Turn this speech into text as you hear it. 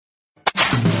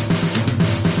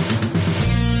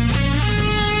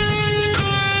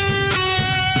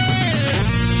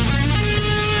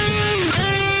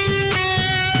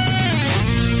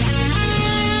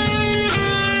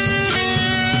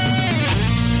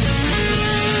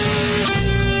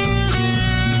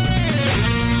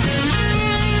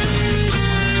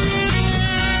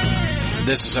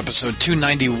This is episode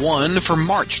 291 for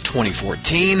March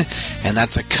 2014, and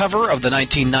that's a cover of the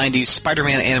 1990s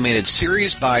Spider-Man animated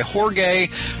series by Jorge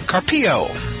Carpio.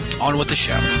 On with the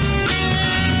show.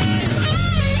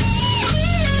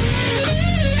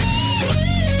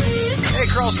 Hey,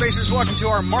 Crawl Spacers, welcome to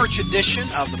our March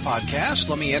edition of the podcast.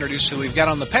 Let me introduce who we've got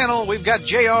on the panel. We've got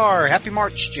JR. Happy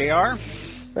March, JR.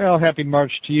 Well, happy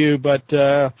March to you, but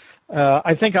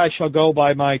I think I shall go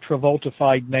by my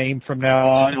Travolta-fied name from now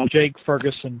on, Jake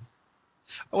Ferguson.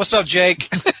 What's up, Jake?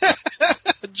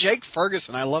 Jake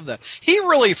Ferguson, I love that. He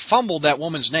really fumbled that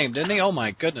woman's name, didn't he? Oh,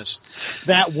 my goodness.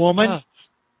 That woman?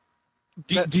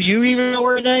 Do you even know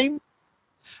her name?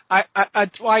 I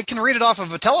can read it off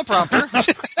of a teleprompter.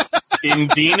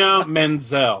 Indina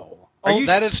Menzel. Are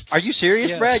you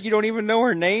serious, yes. Brad? You don't even know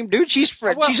her name? Dude, she's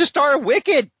a star of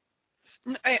Wicked.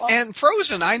 And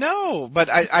Frozen, I know, but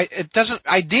it doesn't.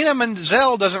 Idina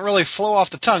Menzel doesn't really flow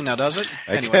off the tongue now, does it?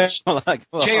 Anyways,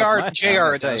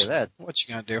 JR does. What you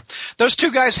gonna do? Those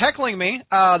two guys heckling me.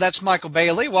 That's Michael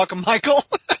Bailey. Welcome, Michael.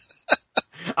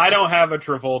 I don't have a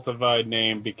Travolta-fied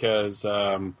name because,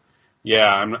 I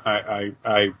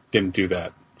didn't do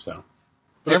that. So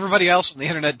everybody else on the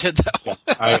internet did that.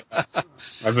 Yeah,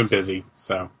 I've been busy,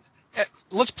 so.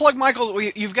 Let's plug Michael.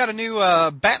 You've got a new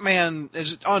Batman.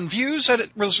 Is it on Views that it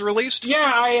was released?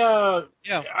 Yeah,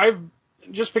 I've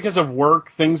just because of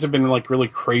work, things have been like really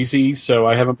crazy, so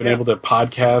I haven't been able to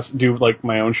do like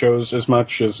my own shows as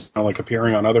much as like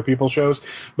appearing on other people's shows.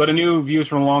 But a new Views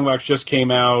from the Long Box just came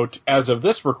out as of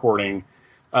this recording,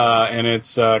 and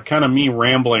it's kind of me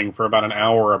rambling for about an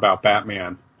hour about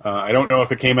Batman. I don't know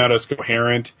if it came out as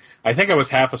coherent. I think I was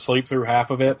half asleep through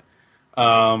half of it.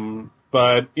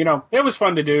 But, it was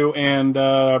fun to do, and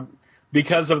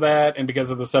because of that, and because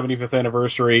of the 75th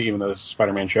anniversary, even though this is a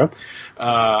Spider-Man show,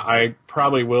 I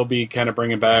probably will be kind of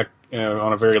bringing back,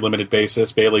 on a very limited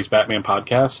basis, Bailey's Batman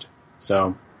podcast.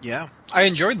 So yeah, I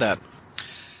enjoyed that.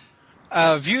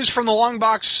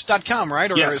 Viewsfromthelongbox.com,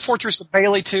 right? Or yes.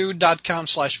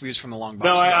 fortressofbailey2.com/viewsfromthelongbox.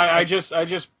 No, I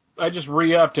just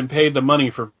re-upped and paid the money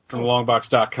from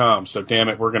thelongbox.com. So damn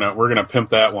it, we're gonna pimp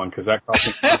that one because that cost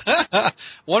me.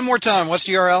 One more time, what's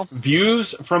the URL?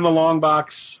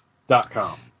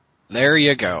 Viewsfromthelongbox.com. There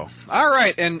you go. All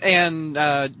right, and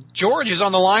George is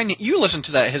on the line. You listened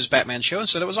to his Batman show and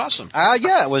said it was awesome.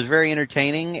 Yeah, it was very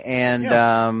entertaining, and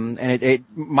it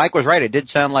Mike was right. It did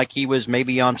sound like he was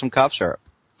maybe on some cough syrup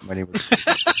when he was.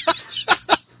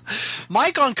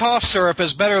 Mike on cough syrup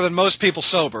is better than most people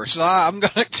sober, so I'm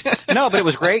going to... No, but it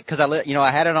was great because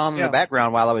I had it on in the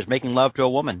background while I was making love to a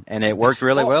woman, and it worked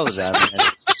really well.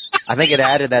 I think it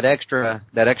added that extra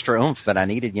oomph that I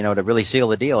needed, to really seal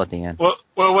the deal at the end. Well,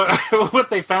 what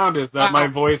they found is that my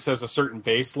voice has a certain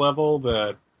bass level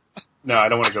that... No, I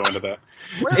don't want to go into that.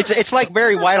 It's like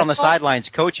Barry White on the sidelines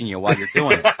coaching you while you're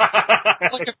doing it.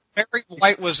 Like if Barry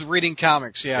White was reading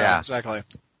comics, yeah. Exactly.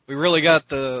 We really got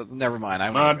the... Never mind.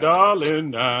 My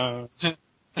darling, I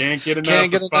can't get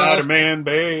enough of Spider-Man,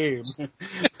 babe.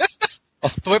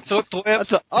 Thwip.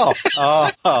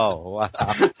 Wow.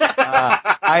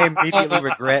 I immediately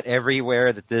regret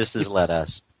everywhere that this has led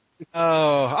us. Oh,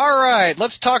 all right.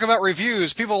 Let's talk about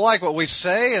reviews. People like what we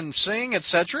say and sing,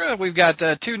 etc. We've got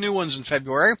two new ones in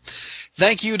February.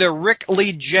 Thank you to Rick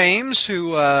Lee James,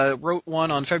 who wrote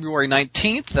one on February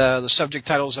 19th. The subject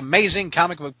title is Amazing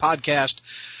Comic Book Podcast,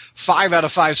 5 out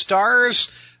of 5 stars.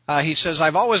 He says,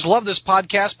 I've always loved this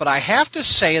podcast, but I have to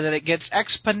say that it gets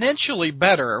exponentially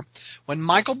better when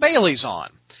Michael Bailey's on.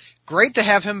 Great to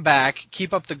have him back.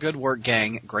 Keep up the good work,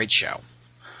 gang. Great show.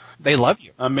 They love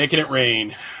you. I'm making it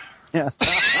rain. You're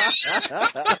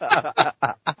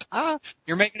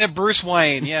making it Bruce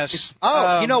Wayne, yes.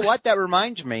 You know what? That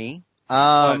reminds me.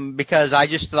 Because I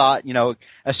just thought,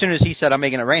 as soon as he said I'm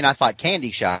making it rain, I thought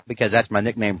Candy Shop, because that's my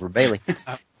nickname for Bailey.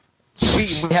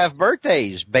 We have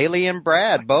birthdays. Bailey and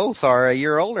Brad both are a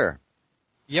year older.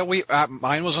 Yeah,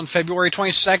 mine was on February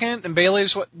 22nd, and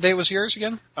Bailey's, what day was yours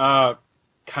again?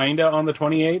 Kinda on the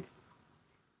 28th.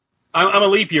 I'm a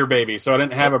leap year baby, so I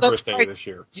didn't have a birthday this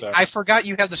year. So. I forgot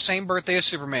you have the same birthday as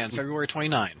Superman, February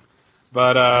 29.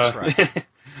 But, that's right.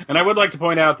 And I would like to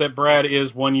point out that Brad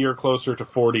is 1 year closer to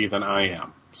 40 than I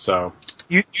am, so.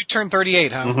 You turned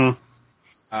 38, huh? Mm-hmm.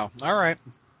 Oh, all right.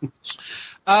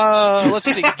 Let's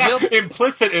see.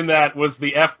 Implicit in that was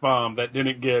the F-bomb that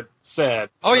didn't get said.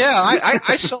 Oh, yeah,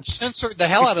 I self-censored the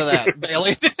hell out of that,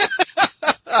 Bailey.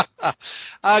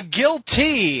 Gil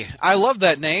T. I love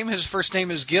that name. His first name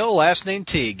is Gil, last name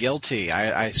T. Gil T.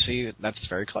 I see. That's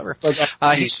very clever.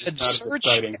 He said,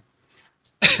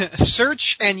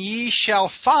 Search and ye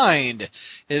shall find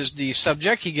is the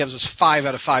subject. He gives us 5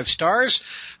 out of 5 stars.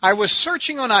 I was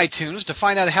searching on iTunes to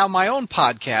find out how my own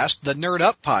podcast, the Nerd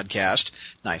Up Podcast,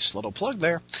 nice little plug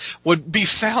there, would be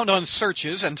found on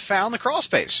searches and found the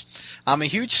crawlspace. I'm a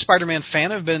huge Spider-Man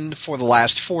fan. I've been for the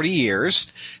last 40 years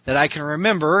that I can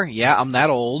remember. Yeah, I'm that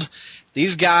old.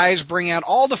 These guys bring out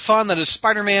all the fun that is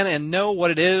Spider-Man and know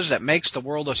what it is that makes the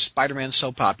world of Spider-Man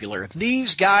so popular.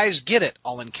 These guys get it,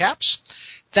 all in caps.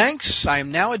 Thanks. I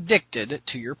am now addicted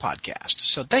to your podcast.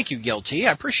 So thank you, Gil T.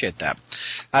 I appreciate that.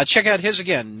 Check out his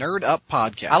again, Nerd Up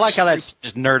Podcast. I like how that's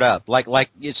just nerd up. Like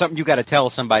it's something you got to tell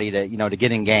somebody to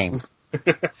get in game.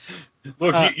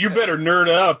 Look, you better nerd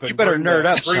up. And you better nerd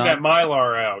up. Bring that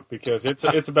Mylar out because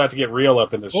it's about to get real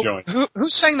up in this joint. Who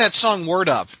sang that song "Word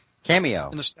Up"?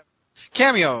 Cameo.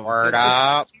 Cameo. Word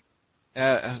up.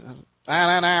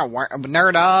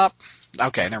 Nerd up.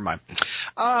 Okay, never mind.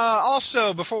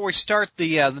 Also, before we start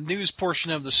the news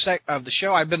portion of the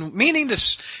show, I've been meaning to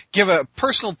give a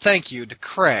personal thank you to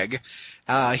Craig.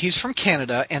 He's from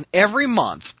Canada, and every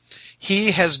month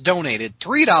he has donated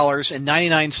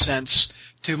 $3.99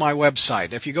 to my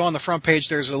website. If you go on the front page,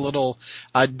 there's a little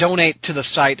donate to the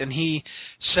site, and he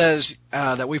says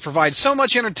that we provide so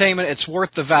much entertainment, it's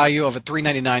worth the value of a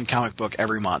 $3.99 comic book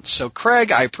every month. So,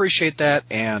 Craig, I appreciate that,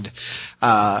 and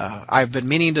I've been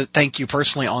meaning to thank you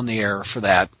personally on the air for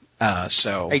that.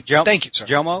 Hey, thank you, sir.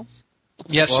 Jomo?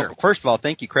 Yes, well, sir. First of all,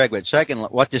 thank you, Craig. But second,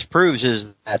 what this proves is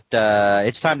that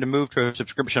it's time to move to a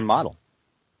subscription model.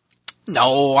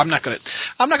 No, I'm not gonna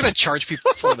charge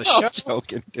people for the show. I'm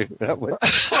joking, dude.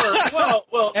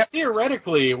 Well,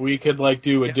 theoretically, we could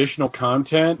do additional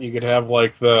content. You could have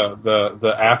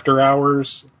the after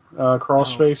hours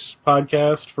crawlspace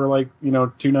podcast for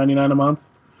 $2.99 a month.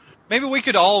 Maybe we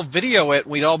could all video it.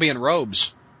 We'd all be in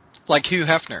robes, like Hugh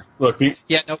Hefner. Look,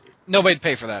 nobody'd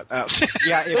pay for that.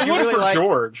 Yeah, if you really like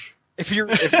George, if you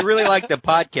really like the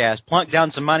podcast, plunk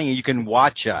down some money and you can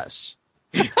watch us.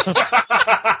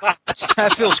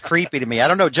 That feels creepy to me. I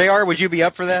don't know, JR, would you be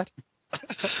up for that?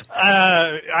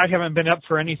 I haven't been up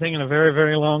for anything in a very,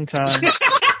 very long time.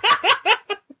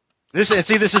 This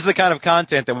is the kind of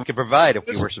content that we could provide if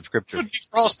we were subscriptions.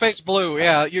 Crawlspace Blue,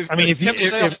 yeah. If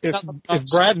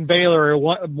Brad and Baylor are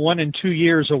 1 and 2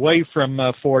 years away from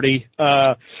 40,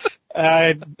 I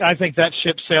think that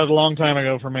ship sailed a long time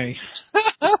ago for me.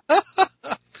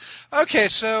 Okay,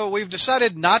 so we've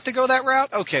decided not to go that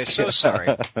route? Okay, so sorry.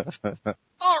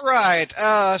 All right,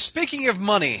 speaking of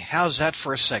money, how's that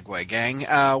for a segue, gang?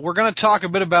 We're going to talk a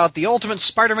bit about The Ultimate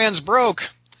Spider-Man's broke.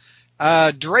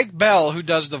 Drake Bell, who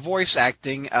does the voice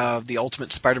acting of the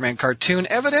Ultimate Spider-Man cartoon,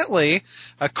 evidently,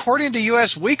 according to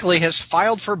US Weekly, has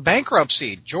filed for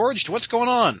bankruptcy. George, what's going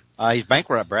on? He's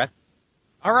bankrupt, Brad.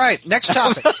 All right, next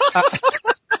topic.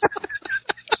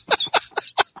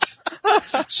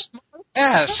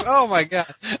 Yes. Oh my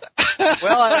God.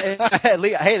 Well,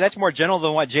 hey, that's more gentle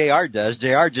than what JR does.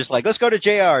 JR just let's go to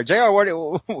JR. JR,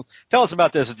 tell us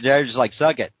about this. JR just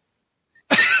suck it.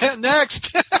 Next.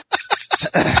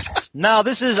 No,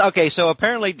 this is okay. So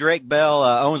apparently Drake Bell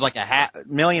owns $1.5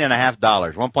 million,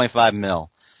 $1.5 million.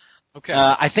 Okay.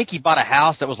 I think he bought a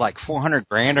house that was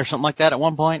 $400,000 or something like that at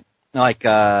one point,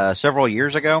 several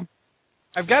years ago.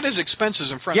 I've got his expenses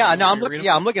in front of me. I'm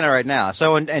looking at it right now.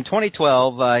 So in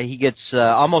 2012, he gets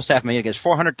almost $500,000. He gets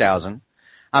 $400,000.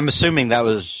 I'm assuming that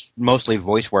was mostly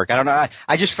voice work. I don't know.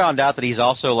 I just found out that he's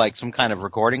also some kind of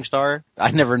recording star.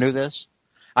 I never knew this.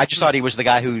 I just thought he was the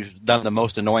guy who's done the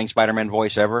most annoying Spider-Man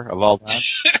voice ever of all time.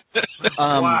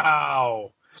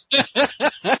 Wow.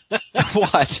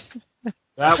 What?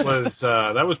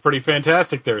 That was pretty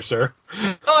fantastic there, sir.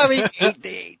 Well, I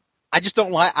mean, I just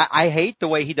don't like. I hate the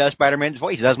way he does Spider-Man's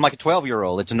voice. He does him like a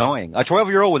 12-year-old. It's annoying. A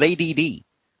 12-year-old with ADD.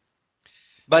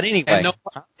 But anyway, and no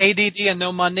ADD and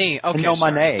no money. Okay, and no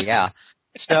money. Yeah.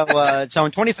 So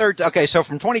in 2013, so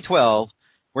from 2012,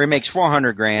 where he makes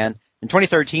 $400,000, in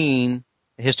 2013,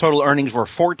 his total earnings were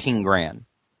 $14,000.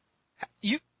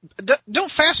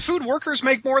 Don't fast food workers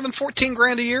make more than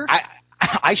 $14,000 a year?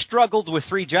 I struggled with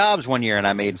 3 jobs one year, and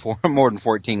I made more than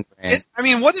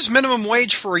 $14,000. What is minimum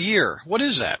wage for a year? What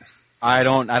is that? I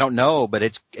don't know, but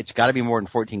it's got to be more than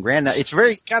 $14,000. Now, it's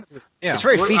very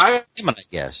feast, I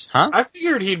guess, huh? I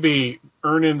figured he'd be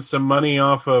earning some money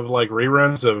off of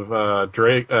reruns of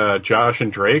Drake, Josh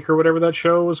and Drake, or whatever that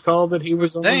show was called that he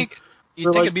was on.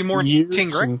 You think it'd be more than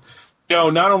 $14,000?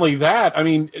 No, not only that. I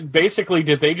mean, basically,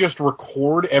 did they just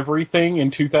record everything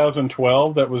in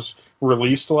 2012 that was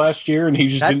released last year, and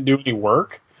he just didn't do any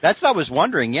work? That's what I was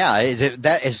wondering. Yeah, is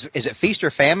it feast or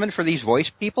famine for these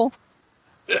voice people?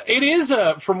 It is,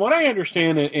 from what I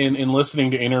understand in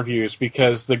listening to interviews,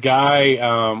 because the guy,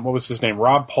 what was his name,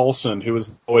 Rob Paulson, who was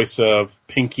the voice of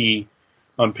Pinky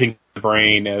on Pinky the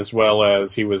Brain, as well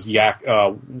as he was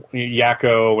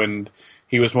Yakko, and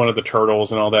he was one of the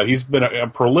Turtles and all that. He's been a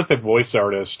prolific voice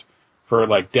artist for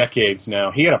like decades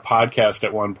now. He had a podcast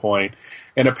at one point,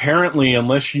 and apparently,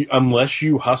 unless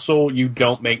you hustle, you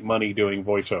don't make money doing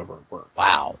voiceover work.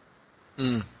 Wow.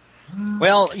 Mm.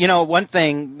 Well, one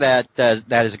thing that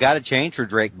has got to change for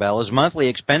Drake Bell is monthly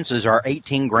expenses are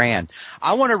 $18,000.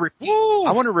 I want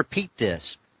to repeat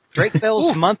this. Drake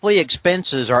Bell's monthly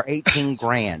expenses are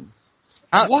 $18,000.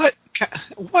 What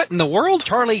in the world?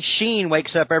 Charlie Sheen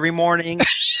wakes up every morning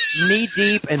knee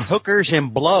deep in hookers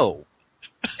and blow,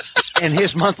 and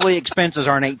his monthly expenses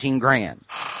aren't $18,000.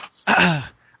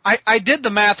 I did the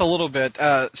math a little bit.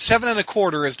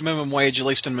 $7.25 is the minimum wage, at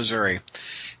least in Missouri.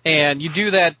 And you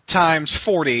do that times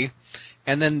 40,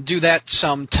 and then do that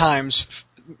some times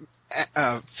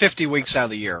 50 weeks out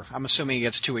of the year. I'm assuming he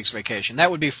gets 2 weeks vacation.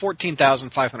 That would be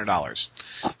 $14,500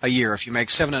 a year if you make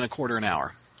 $7.25 an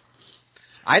hour.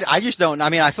 I just don't. I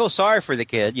mean, I feel sorry for the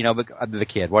kid. The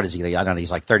kid. What is he? I don't know. He's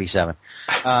like 37.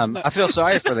 I feel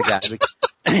sorry for the guy.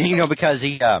 Because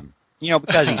he.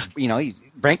 Because he's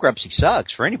bankruptcy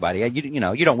sucks for anybody.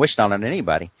 You don't wish that on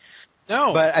anybody.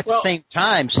 No, but at the same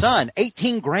time, son,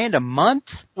 $18,000 a month.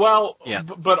 Well, yeah.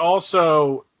 But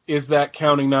also, is that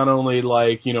counting not only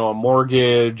like a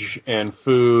mortgage and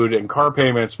food and car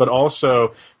payments, but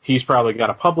also he's probably got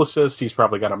a publicist, he's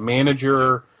probably got a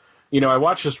manager. I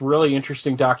watched this really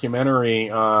interesting documentary.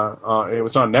 It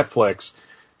was on Netflix,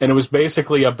 and it was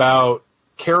basically about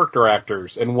character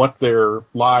actors and what their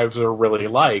lives are really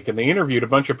like. And they interviewed a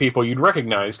bunch of people you'd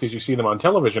recognize because you see them on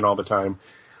television all the time,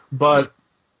 but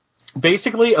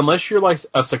basically, unless you're like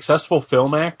a successful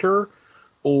film actor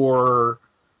or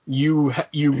you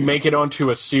make it onto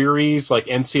a series like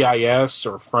NCIS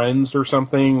or Friends or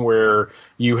something where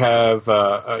you have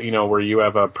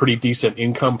a pretty decent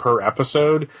income per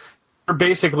episode, you're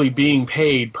basically being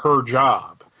paid per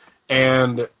job,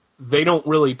 and they don't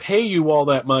really pay you all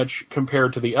that much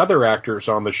compared to the other actors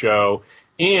on the show,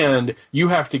 and you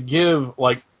have to give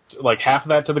like half of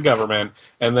that to the government,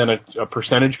 and then a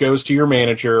percentage goes to your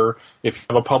manager. If you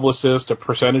have a publicist, a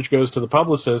percentage goes to the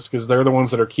publicist because they're the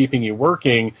ones that are keeping you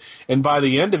working. And by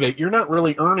the end of it, you're not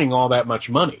really earning all that much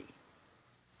money.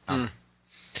 My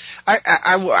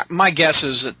guess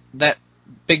is that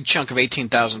big chunk of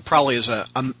 $18,000 probably is a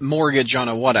mortgage on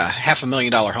a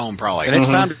 $500,000 home, probably. And it's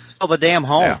time to sell the damn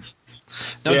home. Yeah.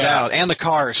 No doubt, and the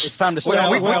cars. It's time to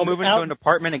sell. We'll move into an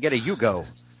apartment and get a Yugo.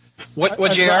 What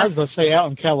JR? I was going to say,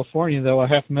 out in California, though, a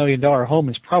 $500,000 home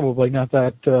is probably not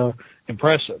that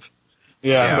impressive.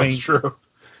 Yeah, that's true.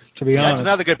 To be honest. That's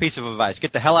another good piece of advice.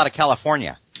 Get the hell out of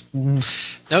California. Mm-hmm.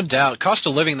 No doubt. Cost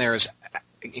of living there is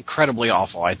incredibly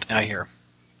awful, I hear.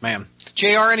 Man.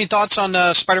 JR, any thoughts on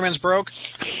Spider-Man's Broke?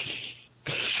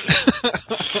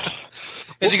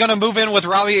 Is he going to move in with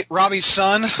Robbie's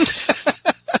son?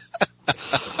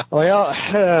 Well,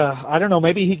 I don't know.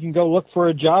 Maybe he can go look for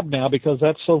a job now because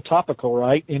that's so topical,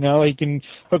 right? He can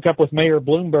hook up with Mayor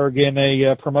Bloomberg in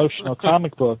a promotional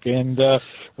comic book, and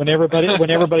when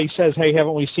everybody says, "Hey,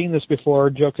 haven't we seen this before?"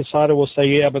 Joe Quesada will say,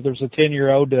 "Yeah, but there's a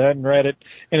 10-year-old that hadn't read it,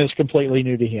 and it's completely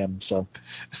new to him." So,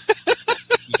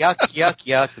 yuck, yuck,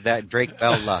 yuck! That Drake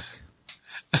Bell luck.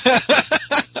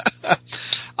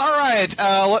 All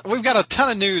right, we've got a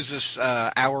ton of news this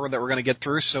hour that we're going to get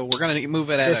through, so we're going to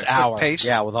move it at a quick pace.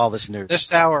 Yeah, with all this news.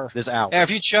 This hour. Yeah, if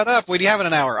you'd shut up, we'd have it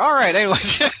an hour. All right, anyway.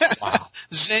 Wow.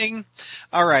 Zing.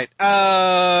 All right,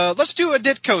 let's do a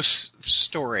Ditko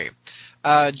story.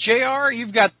 JR,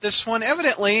 you've got this one.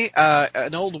 Evidently,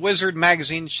 an old Wizard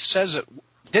magazine says that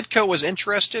Ditko was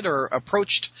interested or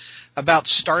approached about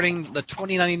starting the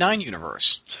 2099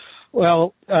 universe.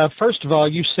 Well, first of all,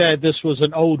 you said this was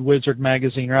an old Wizard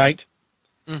magazine, right?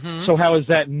 Mm-hmm. So how is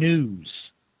that news?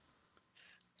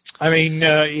 I mean,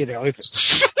 if...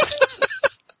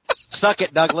 Suck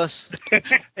it, Douglas.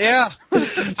 Yeah.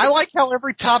 I like how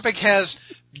every topic has,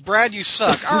 Brad, you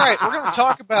suck. All right, we're going to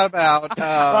talk about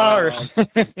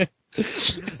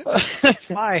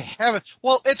my heavens.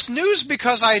 Well, it's news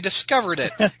because I discovered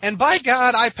it. And by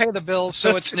God, I pay the bill,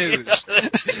 so it's news.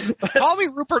 Call me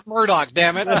Rupert Murdoch,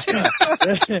 damn it.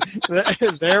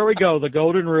 There we go, the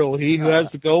golden rule. He who has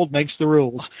the gold makes the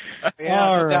rules. Yeah,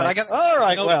 all right. All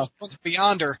right, well.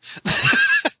 Beyonder.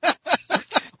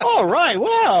 All right,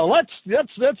 well, let's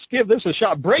give this a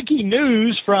shot. Breaking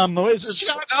news from Wizards.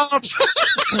 Shut up.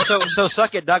 So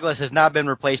Suck It Douglas has now been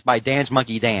replaced by Dance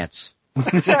Monkey Dance.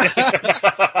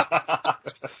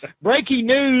 Breaking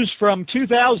news from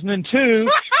 2002.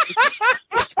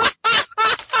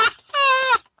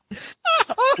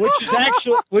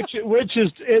 which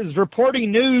is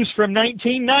reporting news from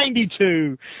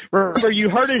 1992. Remember, you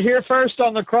heard it here first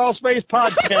on the Crawl Space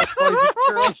podcast, boys and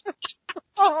girls.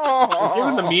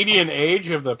 Given the median age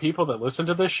of the people that listen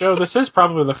to this show, this is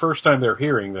probably the first time they're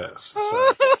hearing this.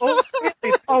 So.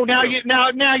 Now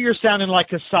you're sounding like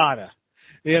Casada,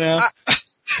 you know.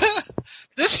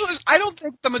 I don't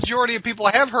think the majority of people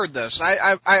have heard this.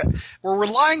 We're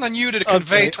relying on you to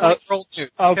convey 20-year-old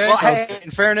news. Okay? Well, hey,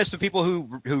 in fairness to people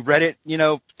who read it,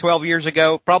 12 years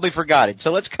ago, probably forgot it. So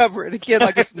let's cover it again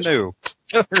like it's new.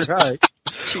 Right.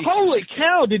 Holy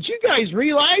cow! Did you guys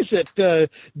realize that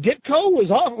Ditko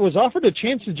was offered a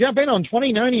chance to jump in on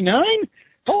 2099?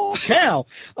 Holy cow!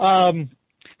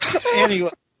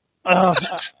 Anyway, I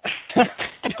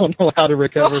don't know how to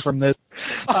recover from this.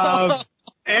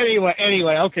 Anyway,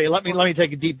 okay, let me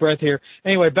take a deep breath here.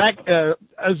 Anyway, back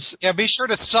be sure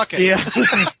to suck it. Yeah.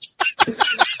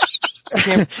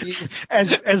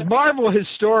 As Marvel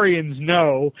historians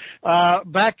know,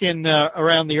 back in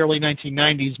around the early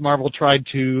 1990s, Marvel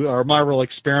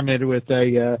experimented with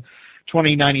a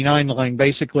 2099 line.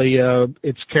 Basically,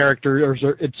 its characters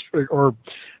or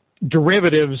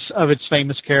derivatives of its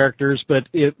famous characters, but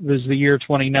it was the year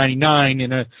 2099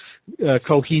 in a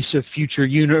cohesive future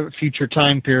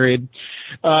time period,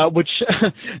 which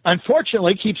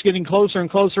unfortunately keeps getting closer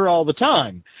and closer all the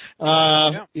time.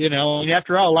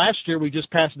 After all, last year we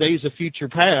just passed Days of Future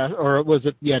Past, or was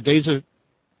it? Yeah, Days of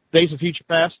Future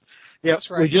Past. Yeah,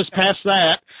 right. We just passed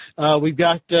that. We've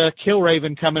got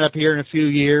Killraven coming up here in a few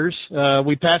years.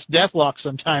 We passed Deathlock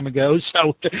some time ago,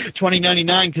 so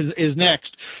 2099 is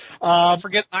next. Don't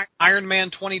forget Iron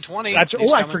Man 2020. I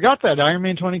forgot that. Iron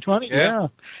Man 2020. Yeah.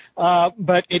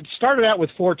 But it started out with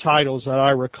 4 titles that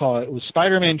I recall. It was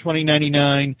Spider-Man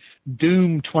 2099,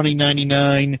 Doom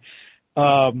 2099.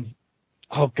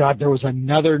 There was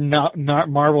another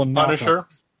Marvel Punisher.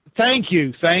 Thank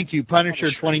you, Punisher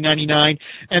 2099,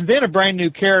 and then a brand new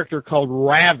character called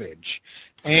Ravage.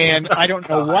 And I don't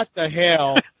know what the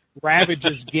hell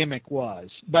Ravage's gimmick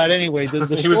was. But anyway, the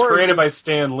he was created by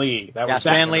Stan Lee.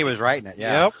 Stan Lee was writing it.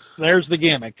 Yeah. Yep. There's the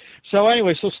gimmick. So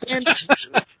anyway,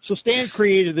 Stan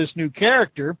created this new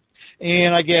character,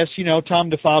 and I guess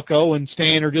Tom DeFalco and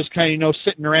Stan are just kind of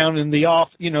sitting around in the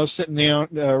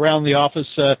around the office,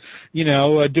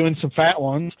 doing some fat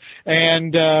ones,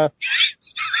 and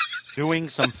doing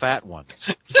some fat ones.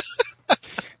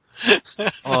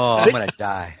 Oh, I'm gonna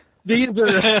die. These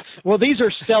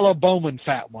are Stella Bowman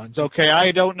fat ones. Okay,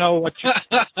 I don't know what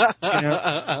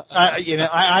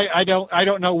I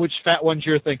don't know which fat ones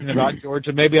you're thinking about, George,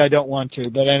 and maybe I don't want to.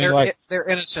 But anyway, they're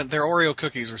innocent. They're Oreo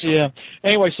cookies or something. Yeah.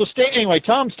 Anyway,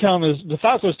 Tom's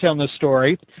DeFalco's telling this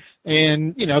story,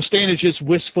 and Stan is just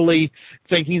wistfully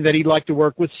thinking that he'd like to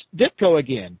work with Ditko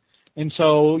again. And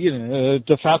so,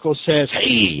 DeFalco says,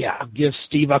 "Hey, I'll give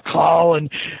Steve a call,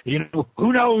 and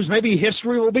who knows, maybe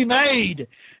history will be made."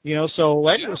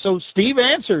 So Steve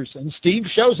answers, and Steve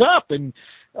shows up, and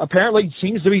apparently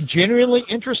seems to be genuinely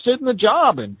interested in the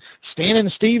job. And Stan and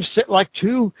Steve sit like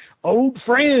two old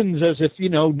friends, as if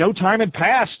no time had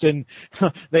passed, and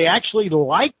they actually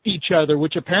liked each other,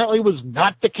 which apparently was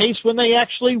not the case when they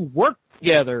actually worked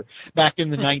together back in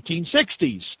the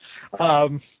 1960s.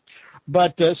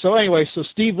 So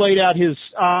Steve laid out his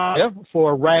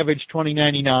for Ravage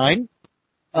 2099.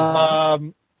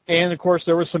 And of course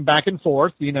there was some back and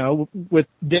forth, with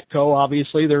Ditko,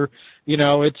 obviously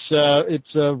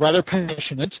it's rather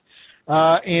passionate.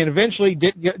 And eventually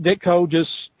Ditko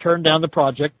just turned down the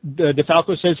project.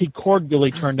 DeFalco says he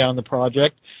cordially turned down the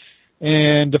project.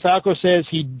 And DeFalco says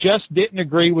he just didn't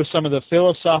agree with some of the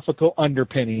philosophical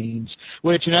underpinnings,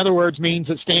 which in other words means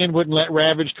that Stan wouldn't let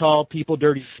Ravage call people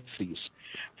dirty hippies.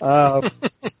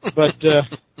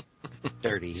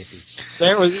 Dirty hippies.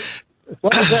 There was,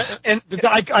 what was that? And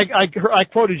I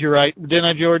quoted you right, didn't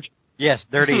I, George? Yes,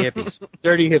 dirty hippies.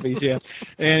 Dirty hippies, yeah.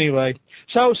 Anyway,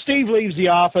 so Steve leaves the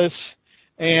office,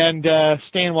 and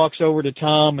Stan walks over to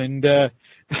Tom, and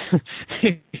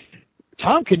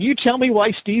Tom, can you tell me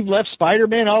why Steve left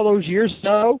Spider-Man all those years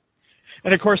ago?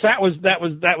 And of course, that was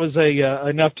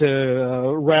enough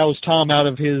to rouse Tom out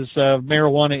of his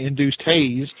marijuana-induced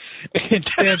haze. And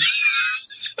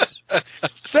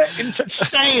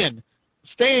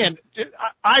Stan,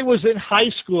 I was in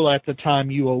high school at the time,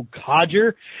 you old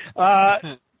codger.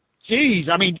 Geez,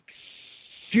 I mean,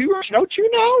 don't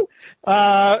you know?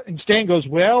 And Stan goes,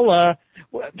 well,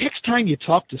 well, next time you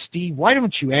talk to Steve, why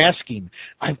don't you ask him?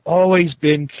 I've always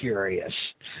been curious.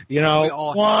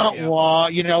 Wah.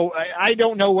 I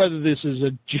don't know whether this is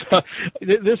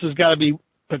this has got to be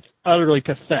utterly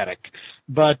pathetic,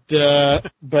 but then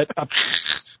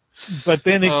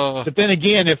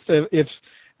again, if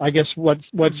I guess what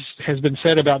has been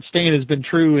said about Stan has been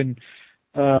true, and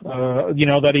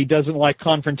that he doesn't like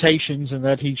confrontations and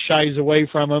that he shies away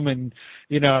from them, and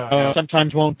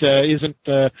sometimes isn't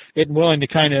willing to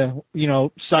kind of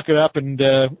suck it up and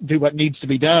do what needs to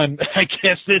be done. I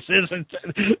guess this isn't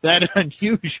that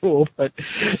unusual, but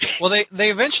they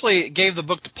eventually gave the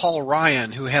book to Paul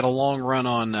Ryan, who had a long run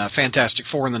on Fantastic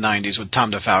Four in the '90s with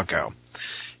Tom DeFalco.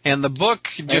 And the book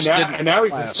just didn't. And now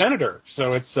he's a senator,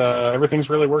 so it's everything's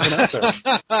really working out there.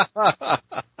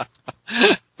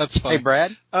 That's funny. Hey,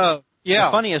 Brad. Yeah.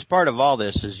 The funniest part of all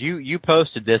this is you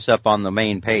posted this up on the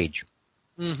main page,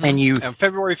 and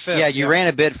February 5th. Yeah, you ran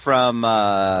a bit from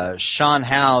Sean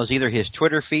Howe's either his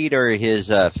Twitter feed or his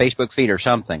Facebook feed or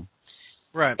something.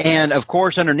 Right. And of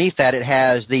course, underneath that, it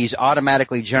has these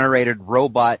automatically generated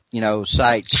robot,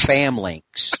 site spam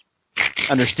links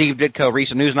under Steve Ditko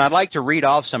Recent News, and I'd like to read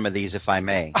off some of these if I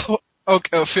may. Oh,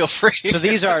 okay, feel free. So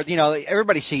these are,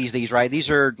 everybody sees these, right? These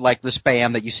are like the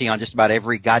spam that you see on just about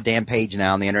every goddamn page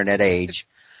now in the internet age.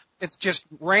 It's just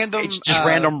random. It's just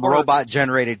random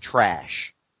robot-generated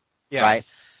trash, yeah. Right?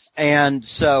 And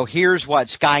so here's what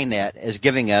Skynet is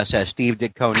giving us as Steve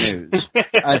Ditko News.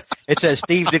 It says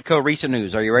Steve Ditko Recent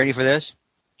News. Are you ready for this?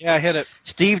 Yeah, hit it.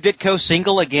 Steve Ditko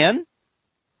single again?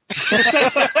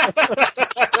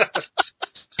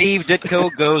 Steve Ditko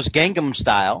goes Gangnam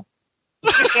Style.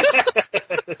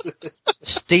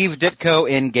 Steve Ditko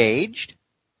engaged.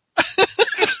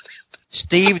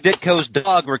 Steve Ditko's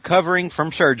dog recovering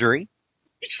from surgery.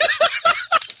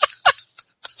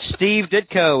 Steve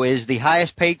Ditko is the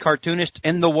highest paid cartoonist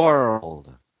in the world.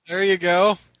 There you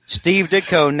go. Steve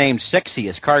Ditko named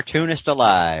sexiest cartoonist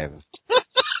alive.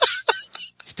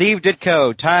 Steve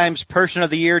Ditko, Times Person of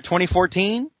the Year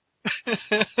 2014.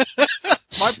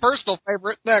 My personal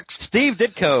favorite next. Steve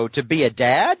Ditko to be a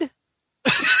dad?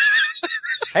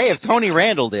 Hey, if Tony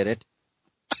Randall did it.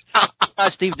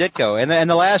 Steve Ditko. And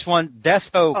the last one, Death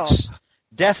Hoax. Oh.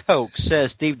 Death Hoax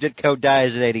says Steve Ditko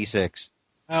dies at 86.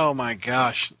 Oh, my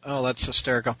gosh. Oh, that's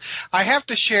hysterical. I have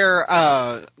to share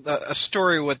a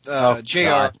story with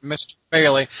JR, Mr.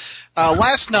 Bailey.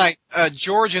 Last night,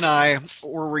 George and I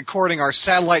were recording our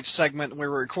satellite segment, and we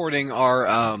were recording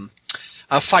our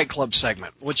Fight Club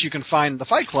segment, which you can find the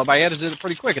Fight Club. I edited it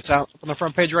pretty quick. It's out on the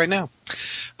front page right now.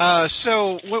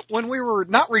 So when we were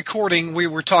not recording, we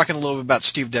were talking a little bit about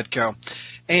Steve Ditko.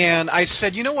 And I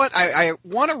said, you know what, I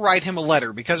want to write him a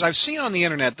letter, because I've seen on the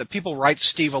internet that people write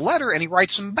Steve a letter and he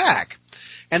writes them back.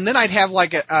 And then I'd have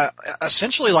like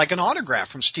essentially like an autograph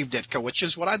from Steve Ditko, which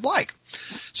is what I'd like.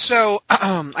 So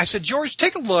I said, George,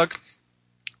 take a look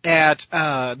at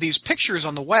these pictures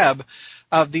on the web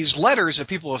of these letters that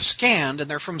people have scanned, and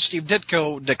they're from Steve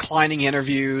Ditko declining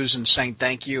interviews and saying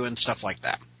thank you and stuff like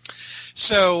that.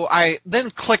 So I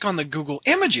then click on the Google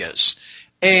Images,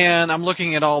 and I'm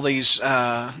looking at all these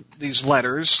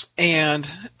letters, and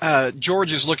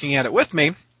George is looking at it with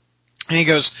me, and he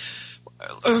goes,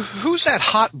 who's that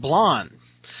hot blonde?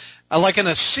 Like in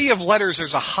a sea of letters,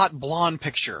 there's a hot blonde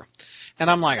picture. And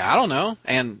I'm like, I don't know.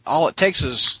 And all it takes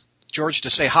is George to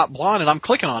say hot blonde, and I'm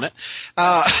clicking on it.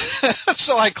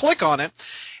 So I click on it,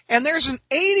 and there's an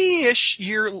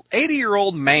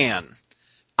 80-year-old man.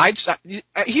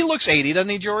 He looks 80, doesn't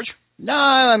he, George?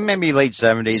 No, maybe late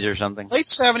 70s or something. Late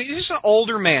 70s. He's an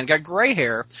older man, got gray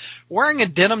hair, wearing a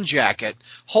denim jacket.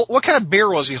 What kind of beer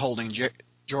was he holding,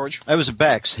 George? It was a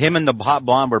Beck's. Him and the hot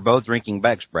blonde were both drinking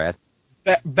Beck's, Brad.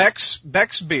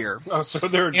 Beck's beer. Oh, so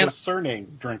they're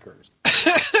discerning drinkers.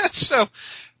 So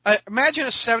imagine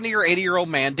a 70 or 80-year-old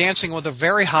man dancing with a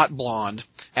very hot blonde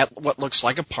at what looks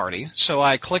like a party. So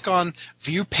I click on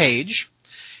View Page,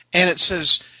 and it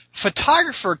says,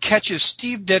 photographer catches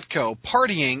Steve Ditko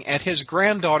partying at his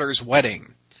granddaughter's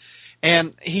wedding.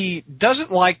 And he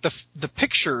doesn't like the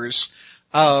pictures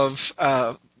of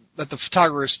that the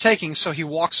photographer is taking, so he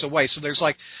walks away. So there's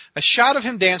like a shot of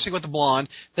him dancing with the blonde,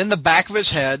 then the back of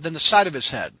his head, then the side of his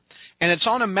head. And it's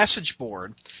on a message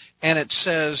board, and it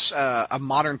says a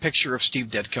modern picture of Steve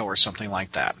Ditko or something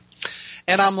like that.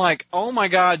 And I'm like, oh, my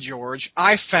God, George,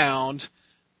 I found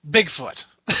Bigfoot.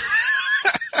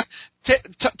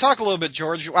 Talk a little bit,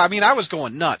 George. I mean, I was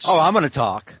going nuts. Oh, I'm going to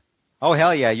talk. Oh,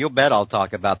 hell yeah, you'll bet I'll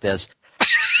talk about this.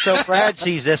 So Brad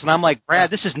sees this, and I'm like,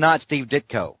 Brad, this is not Steve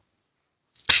Ditko.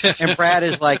 And Brad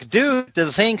is like, dude,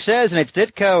 the thing says, and it's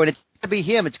Ditko, and it's got to be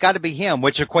him. It's got to be him,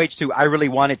 which equates to I really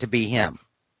want it to be him.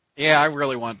 Yeah, I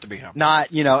really want it to be him.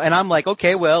 Not, and I'm like,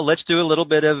 okay, well, let's do a little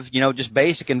bit of, just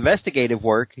basic investigative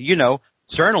work,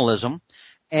 journalism,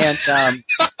 and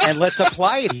let's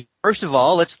apply it. First of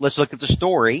all, let's look at the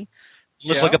story.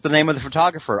 Let's look up the name of the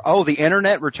photographer. Oh, the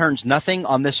internet returns nothing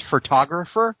on this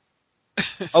photographer?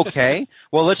 Okay.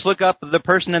 Well, let's look up the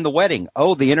person in the wedding.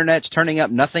 Oh, the internet's turning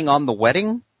up nothing on the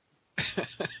wedding?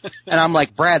 And I'm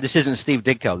like, Brad, this isn't Steve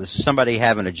Ditko. This is somebody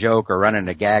having a joke or running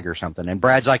a gag or something. And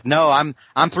Brad's like, no, I'm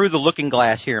through the looking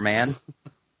glass here, man.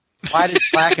 White is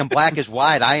black and black is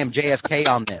white. I am JFK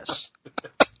on this.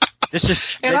 This is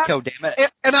Ditko, damn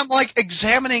it. And I'm like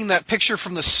examining that picture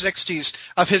from the 60s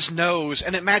of his nose,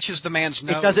 and it matches the man's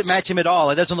nose. It doesn't match him at all.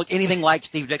 It doesn't look anything like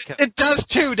Steve Ditko. It does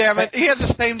too, damn it. He has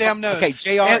the same damn nose. Okay,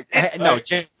 and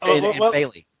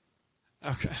Bailey.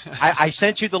 Okay. I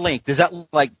sent you the link. Does that look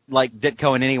like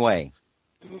Ditko in any way?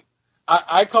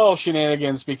 I call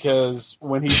shenanigans because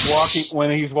when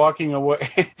he's walking away.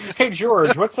 Hey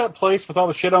George, what's that place with all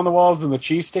the shit on the walls and the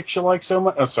cheese sticks you like so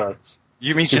much? Oh, sorry.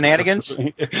 You mean shenanigans?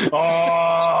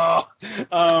 Oh,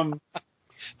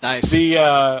 nice.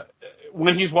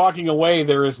 When he's walking away,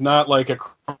 there is not like a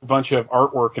bunch of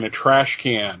artwork in a trash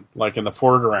can like in the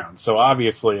foreground. So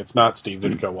obviously, it's not Steve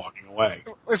Ditko walking away.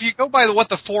 If you go by what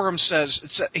the forum says,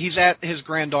 he's at his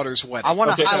granddaughter's wedding. I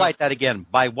want to highlight that again.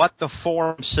 By what the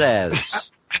forum says.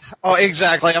 Oh,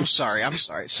 exactly. I'm sorry.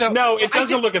 So no, it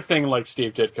doesn't look a thing like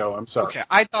Steve Ditko. I'm sorry. Okay,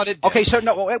 I thought it did. Okay, so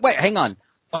no, wait, hang on.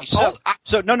 I'm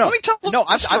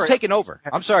taking over.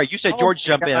 I'm sorry. You said George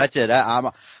jump in. That's it.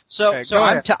 I'm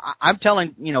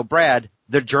telling Brad,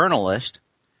 the journalist.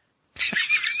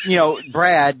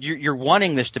 Brad, you're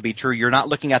wanting this to be true. You're not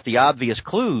looking at the obvious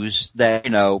clues that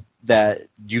that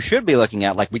you should be looking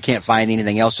at. Like we can't find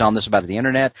anything else on this about the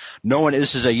internet.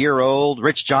 This is a year old.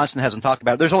 Rich Johnson hasn't talked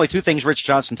about it. There's only two things Rich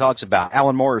Johnson talks about: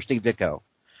 Alan Moore or Steve Ditko.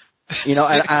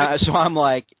 So I'm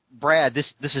like, Brad,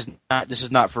 this is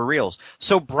not for reals.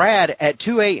 So Brad, at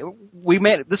 2 a.m.,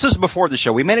 this is before the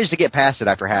show. We managed to get past it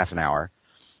after half an hour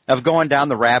of going down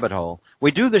the rabbit hole.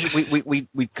 We do this.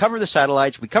 We cover the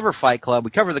satellites. We cover Fight Club.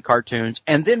 We cover the cartoons,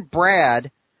 and then Brad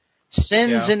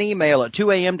sends an email at 2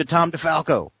 a.m. to Tom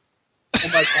DeFalco. Oh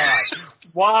my God!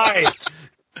 Why?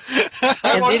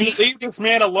 And then he leave this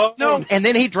man alone. No, and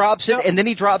then he drops it. And then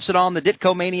he drops it on the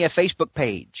Ditko Mania Facebook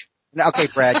page. Now, okay,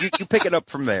 Brad, you pick it up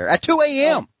from there at 2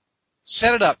 a.m.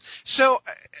 Set it up. So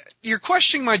you're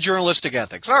questioning my journalistic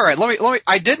ethics. All right, let me.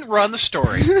 I didn't run the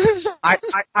story.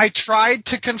 I tried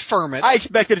to confirm it. I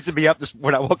expected it to be up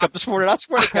when I woke up this morning. I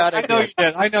swear to God, I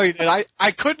know you did.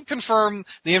 I couldn't confirm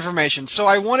the information, so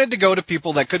I wanted to go to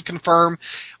people that could confirm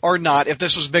or not if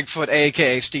this was Bigfoot,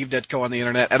 a.k.a. Steve Ditko, on the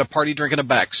internet at a party drinking a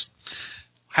Beck's.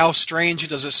 How strange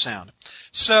does this sound?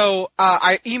 So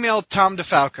I emailed Tom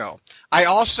DeFalco. I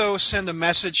also send a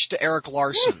message to Eric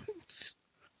Larson.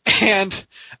 And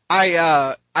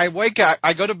I wake up,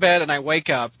 I go to bed and I wake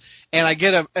up, and I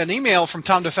get an email from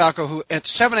Tom DeFalco who, at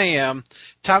 7 a.m.,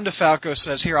 Tom DeFalco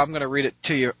says, here, I'm going to read it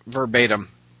to you verbatim.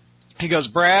 He goes,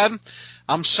 Brad,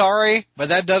 I'm sorry, but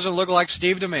that doesn't look like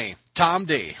Steve to me. Tom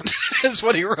D. is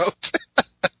what he wrote.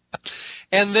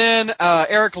 And then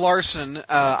Eric Larson,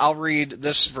 I'll read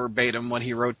this verbatim, what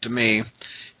he wrote to me.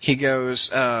 He goes,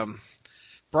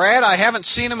 Brad, I haven't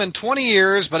seen him in 20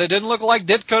 years, but it didn't look like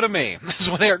Ditko to me. That's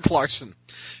what Eric Larson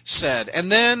said. And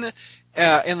then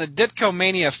in the Ditko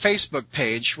Mania Facebook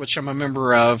page, which I'm a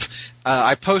member of,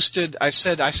 I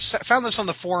said, I found this on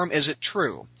the forum, is it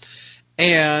true?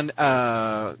 And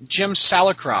Jim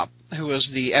Salicrop, who was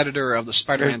the editor of the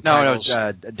Spider-Man titles.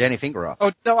 No, Danny Fingeroth.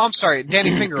 Oh, no, I'm sorry,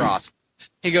 Danny Fingeroth.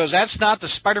 He goes, that's not the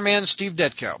Spider-Man Steve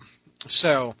Ditko.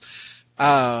 So,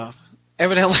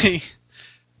 evidently,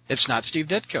 it's not Steve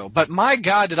Ditko. But my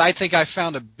God, did I think I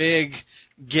found a big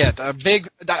get. I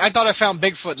thought I found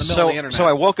Bigfoot in the middle of the internet. So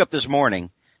I woke up this morning,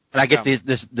 and I get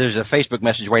there's a Facebook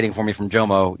message waiting for me from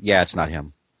Jomo. Yeah, it's not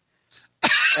him.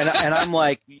 and I'm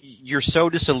like, you're so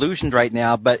disillusioned right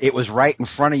now, but it was right in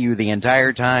front of you the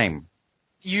entire time.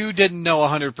 You didn't know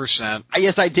 100%.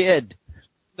 Yes, I did.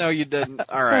 No, you didn't.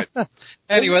 All right.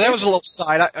 Anyway, that was a little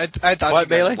side. I thought what, you guys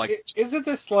Bailey? like. Isn't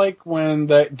this like when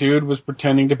that dude was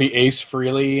pretending to be Ace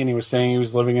Frehley and he was saying he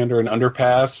was living under an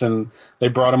underpass and they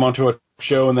brought him onto a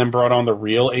show and then brought on the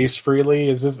real Ace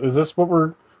Frehley? Is this what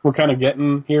we're kind of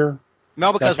getting here?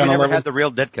 No, because we never had the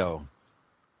real Ditko.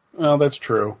 Well, that's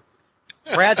true.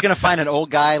 Brad's going to find an old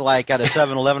guy like at a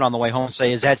 7-Eleven on the way home and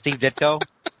say, "Is that Steve Ditko?"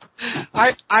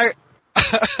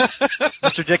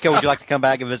 Mr. Ditko, would you like to come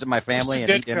back and visit my family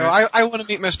and eat dinner? I want to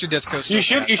meet Mr. Ditko. You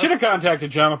should have contacted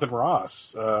Jonathan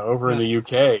Ross over in the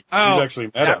UK. He's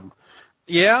actually met him.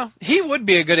 Yeah, he would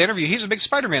be a good interview. He's a big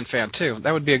Spider-Man fan, too.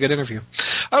 That would be a good interview.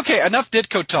 Okay, enough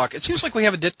Ditko talk. It seems like we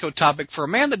have a Ditko topic for a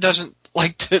man that doesn't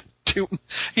like to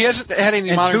he hasn't had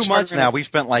any modern 2 months Spider-Man. now, we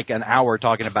spent like an hour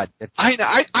talking about Ditko.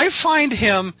 I find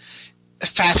him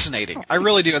fascinating. I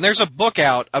really do. And there's a book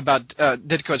out about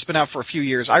Ditko. It's been out for a few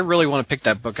years. I really want to pick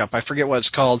that book up. I forget what it's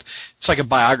called. It's like a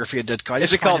biography of Ditko.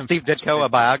 Is it called Steve Ditko, a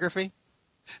biography?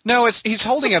 No, he's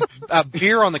holding a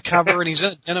beer on the cover, and he's in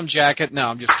a denim jacket. No,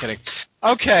 I'm just kidding.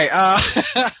 Okay,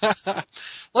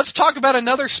 let's talk about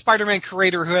another Spider-Man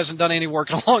creator who hasn't done any work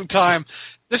in a long time.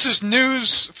 This is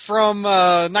news from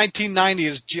 1990,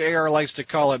 as JR likes to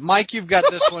call it. Mike, you've got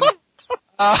this one.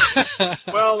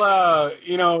 Well,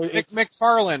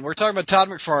 McFarlane. We're talking about Todd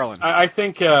McFarlane. I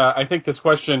think this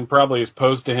question probably is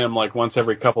posed to him like once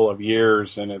every couple of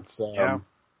years, and it's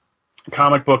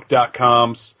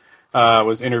comicbook.com's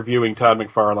was interviewing Todd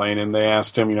McFarlane, and they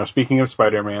asked him, speaking of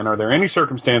Spider-Man, are there any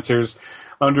circumstances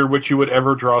under which you would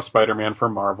ever draw Spider-Man for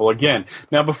Marvel again?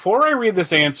 Now, before I read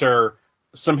this answer,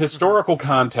 some historical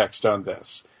context on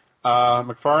this.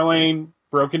 McFarlane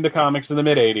broke into comics in the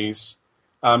mid-'80s,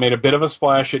 made a bit of a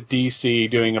splash at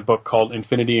DC doing a book called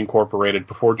Infinity Incorporated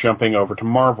before jumping over to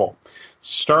Marvel.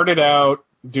 Started out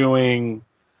doing...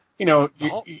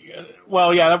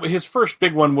 his first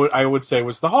big one, I would say,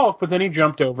 was the Hulk, but then he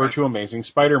jumped over to Amazing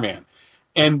Spider-Man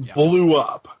and blew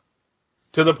up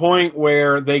to the point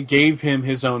where they gave him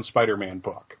his own Spider-Man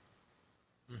book.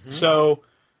 Mm-hmm. So,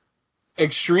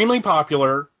 extremely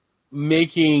popular,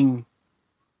 making...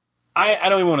 I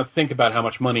don't even want to think about how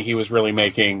much money he was really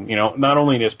making, not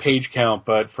only in his page count,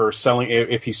 but for selling,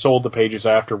 if he sold the pages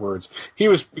afterwards. He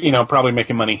was, probably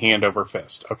making money hand over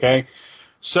fist, okay?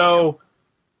 So...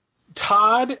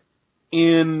 Todd,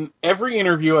 in every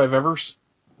interview I've ever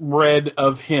read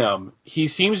of him, he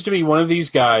seems to be one of these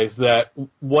guys that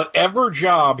whatever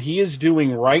job he is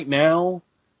doing right now,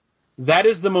 that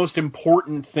is the most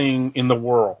important thing in the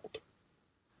world.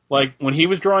 Like, when he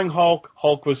was drawing Hulk,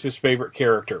 Hulk was his favorite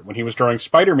character. When he was drawing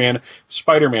Spider-Man,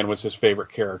 Spider-Man was his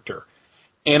favorite character.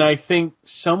 And I think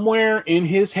somewhere in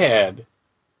his head,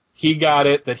 he got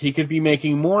it that he could be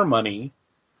making more money.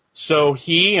 So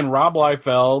he and Rob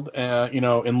Liefeld,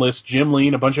 enlist Jim Lee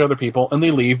and a bunch of other people, and they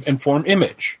leave and form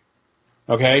Image.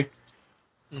 Okay?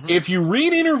 Mm-hmm. If you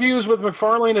read interviews with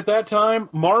McFarlane at that time,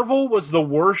 Marvel was the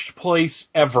worst place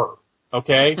ever.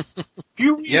 Okay? If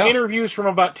you read interviews from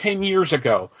about 10 years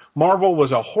ago, Marvel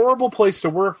was a horrible place to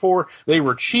work for. They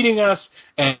were cheating us,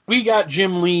 and we got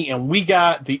Jim Lee, and we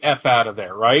got the F out of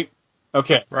there, right?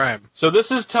 Okay. Right. So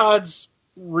this is Todd's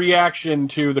reaction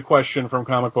to the question from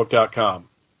comicbook.com.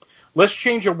 Let's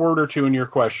change a word or two in your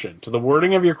question. To the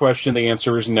wording of your question, the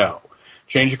answer is no.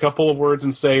 Change a couple of words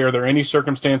and say, are there any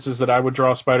circumstances that I would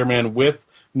draw Spider-Man with,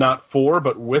 not for,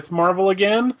 but with Marvel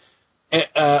again?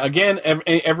 Again,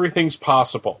 everything's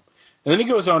possible. And then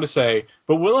he goes on to say,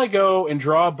 but will I go and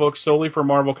draw a book solely for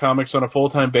Marvel Comics on a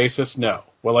full-time basis? No.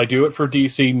 Will I do it for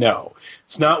DC? No.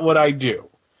 It's not what I do.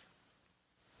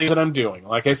 That I'm doing.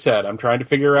 Like I said, I'm trying to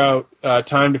figure out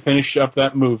time to finish up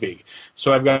that movie.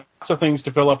 So I've got lots of things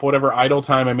to fill up whatever idle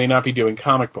time I may not be doing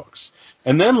comic books.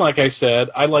 And then, like I said,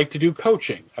 I like to do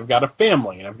coaching. I've got a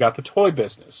family, and I've got the toy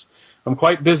business. I'm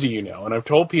quite busy, and I've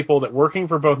told people that working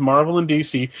for both Marvel and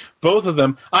DC, both of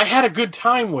them, I had a good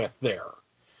time with there.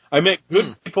 I met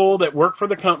good people that work for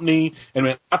the company and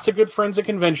met lots of good friends at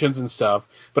conventions and stuff,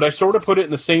 but I sort of put it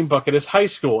in the same bucket as high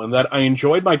school in that I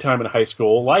enjoyed my time in high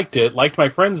school, liked it, liked my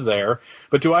friends there,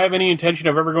 but do I have any intention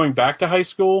of ever going back to high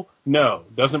school? No.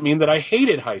 Doesn't mean that I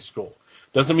hated high school.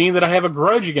 Doesn't mean that I have a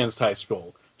grudge against high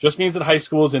school. Just means that high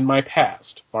school is in my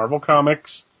past. Marvel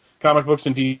Comics, comic books,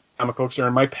 and DC comic books are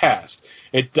in my past.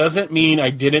 It doesn't mean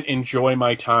I didn't enjoy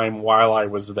my time while I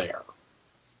was there.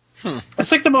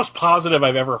 It's like the most positive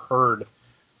I've ever heard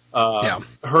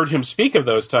him speak of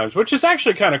those times, which is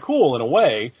actually kind of cool in a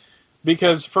way,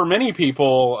 because for many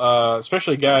people,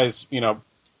 especially guys,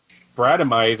 Brad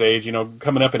and my age,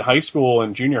 coming up in high school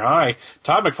and junior high,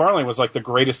 Todd McFarlane was like the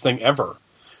greatest thing ever.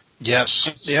 Yes.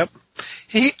 Yep.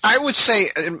 I would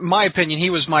say, in my opinion, he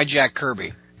was my Jack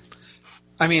Kirby.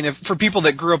 I mean, for people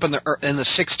that grew up in the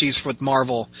 60s with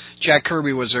Marvel, Jack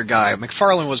Kirby was their guy.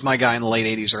 McFarlane was my guy in the late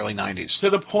 80s, early 90s. To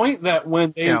the point that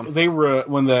when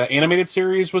when the animated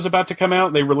series was about to come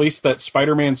out, they released that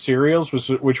Spider-Man cereals,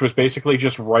 which was basically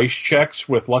just rice checks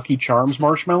with Lucky Charms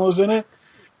marshmallows in it.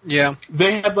 Yeah.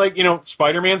 They had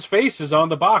Spider-Man's face is on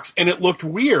the box, and it looked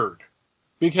weird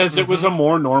because it was a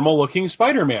more normal-looking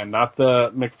Spider-Man, not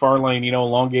the McFarlane,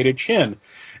 elongated chin.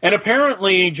 And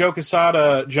apparently Joe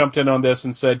Quesada jumped in on this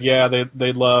and said, yeah,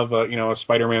 they'd love, a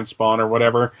Spider-Man Spawn or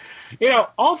whatever.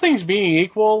 All things being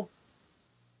equal,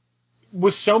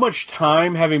 with so much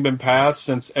time having been passed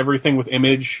since everything with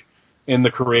Image and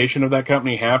the creation of that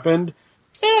company happened,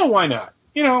 why not?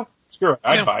 Screw it.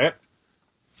 I'd buy it.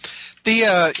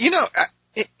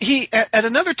 He at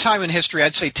another time in history,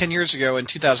 I'd say 10 years ago in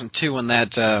 2002 when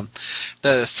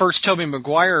the first Tobey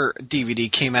Maguire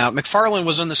DVD came out, McFarlane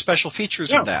was in the special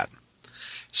features of that.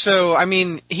 So, I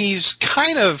mean, he's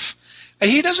kind of...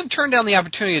 He doesn't turn down the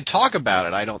opportunity to talk about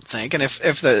it, I don't think. And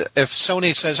if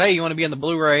Sony says, hey, you want to be on the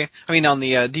on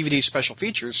the DVD special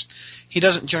features, he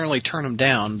doesn't generally turn them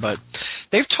down. But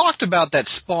they've talked about that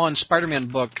Spawn Spider-Man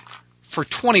book for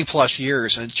 20-plus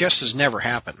years, and it just has never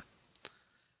happened.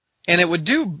 And it would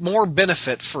do more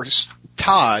benefit for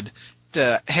Todd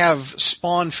to have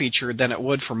Spawn featured than it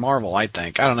would for Marvel, I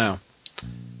think. I don't know.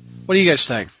 What do you guys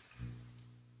think?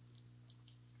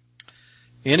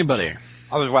 Anybody?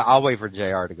 I'll wait for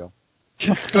JR to go.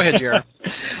 Go ahead, JR.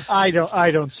 I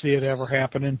don't see it ever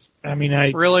happening. I mean,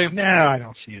 really? No, I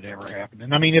don't see it ever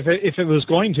happening. I mean, if it was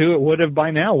going to, it would have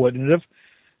by now, wouldn't it have?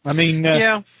 I mean,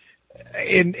 yeah.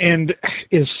 And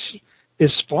is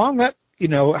Spawn that?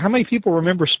 How many people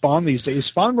remember Spawn these days? Is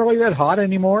Spawn really that hot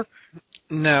anymore?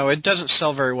 No, it doesn't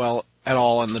sell very well at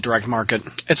all in the direct market.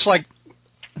 It's like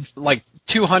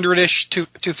 200-ish,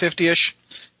 250-ish.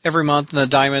 Every month in the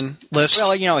Diamond list.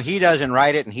 Well, he doesn't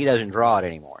write it and he doesn't draw it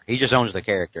anymore. He just owns the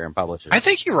character and publishes it. I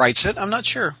think he writes it. I'm not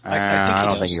sure. I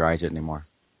don't think he writes it anymore.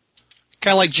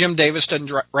 Kind of like Jim Davis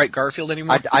doesn't write Garfield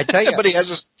anymore. I tell you, but he has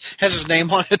his name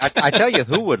on it. I tell you,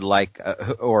 who would like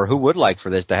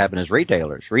for this to happen is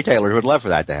retailers. Retailers would love for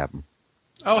that to happen.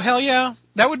 Oh hell yeah,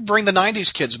 that would bring the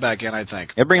 '90s kids back in. I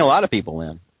think it'd bring a lot of people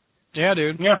in. Yeah,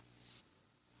 dude. Yeah.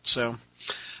 So.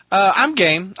 I'm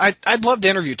game. I'd love to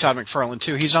interview Todd McFarlane,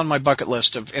 too. He's on my bucket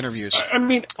list of interviews. I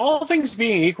mean, all things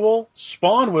being equal,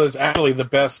 Spawn was actually the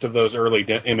best of those early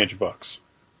Image books.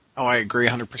 Oh, I agree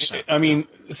 100%. I mean,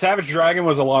 Savage Dragon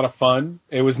was a lot of fun.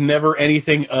 It was never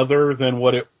anything other than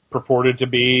what it purported to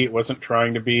be. It wasn't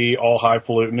trying to be all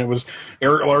highfalutin. It was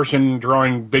Eric Larson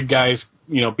drawing big guys,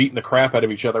 beating the crap out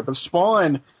of each other. But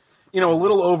Spawn, a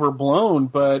little overblown,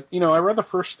 but, I read the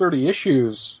first 30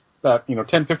 issues about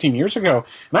 10, 15 years ago,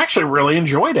 and I actually really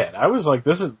enjoyed it. I was like,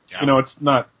 this is, it's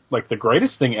not like the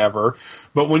greatest thing ever,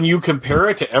 but when you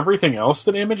compare it to everything else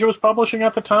that Image was publishing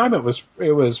at the time, it was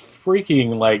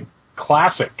freaking like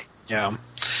classic. Yeah,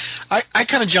 I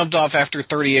kind of jumped off after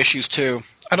 30 issues too.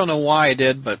 I don't know why I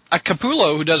did, but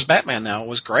Capullo, who does Batman now,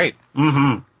 was great.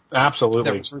 Mm-hmm. Absolutely.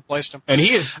 Never replaced him, and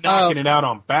he is knocking it out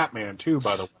on Batman too.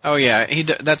 By the way. Oh yeah,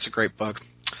 that's a great book.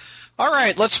 All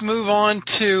right, let's move on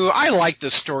to... I like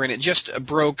this story, and it just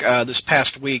broke this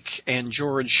past week, and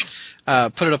George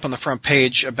put it up on the front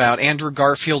page about Andrew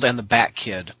Garfield and the Bat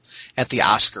Kid at the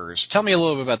Oscars. Tell me a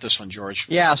little bit about this one, George.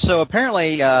 Yeah, so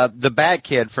apparently the Bat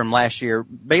Kid from last year...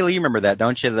 Bailey, you remember that,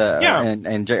 don't you? Yeah.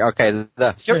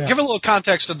 Give a little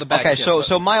context of the Bat Kid. Okay,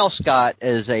 so Miles Scott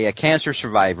is a cancer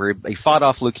survivor. He fought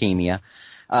off leukemia.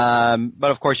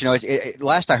 But of course,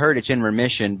 last I heard it's in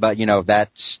remission, but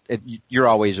you're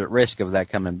always at risk of that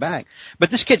coming back.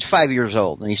 But this kid's 5 years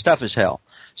old and he's tough as hell.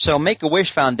 So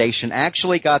Make-A-Wish Foundation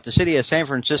actually got the city of San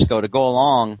Francisco to go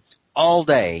along all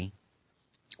day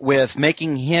with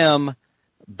making him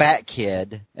Bat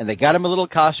Kid, and they got him a little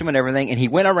costume and everything, and he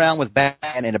went around with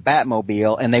Batman in a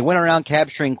Batmobile, and they went around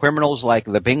capturing criminals like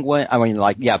Penguin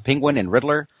and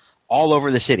Riddler all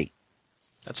over the city.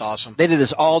 That's awesome. They did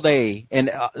this all day,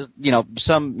 and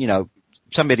some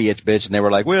idiots bitch, and they were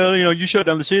like, "Well, you shut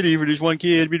down the city for this one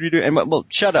kid." And well,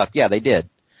 shut up. Yeah, they did.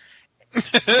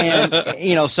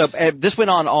 And so this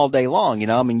went on all day long.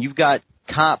 You've got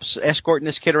cops escorting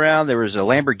this kid around. There was a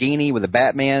Lamborghini with a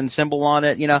Batman symbol on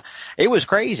it. It was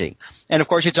crazy. And of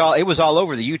course, it was all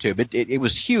over the YouTube. It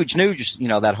was huge news.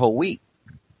 That whole week.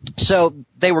 So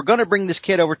they were going to bring this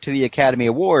kid over to the Academy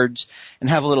Awards and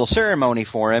have a little ceremony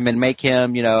for him and make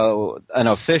him, an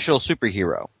official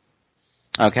superhero.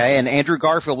 Okay, and Andrew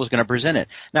Garfield was going to present it.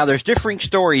 Now, there's differing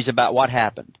stories about what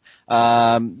happened.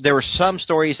 There were some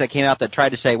stories that came out that tried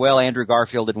to say, well, Andrew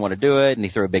Garfield didn't want to do it, and he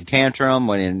threw a big tantrum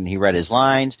when he read his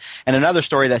lines. And another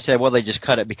story that said, well, they just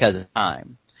cut it because of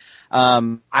time.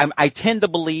 I tend to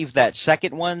believe that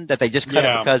second one, that they just cut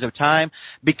it because of time,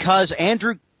 because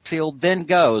Andrew Garfield then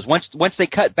goes, once they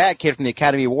cut Bat Kid from the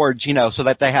Academy Awards, so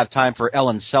that they have time for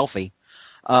Ellen's selfie,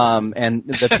 and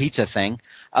the pizza thing.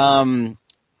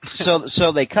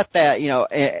 So they cut that,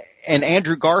 and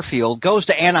Andrew Garfield goes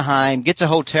to Anaheim, gets a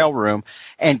hotel room,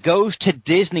 and goes to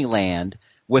Disneyland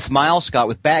with Miles Scott,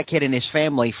 with Bat Kid and his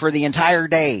family for the entire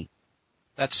day.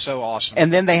 That's so awesome.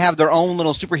 And then they have their own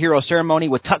little superhero ceremony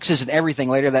with tuxes and everything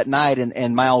later that night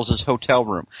in Miles' hotel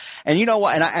room. And you know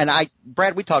what? And I,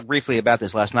 Brad, we talked briefly about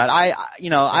this last night. I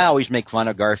always make fun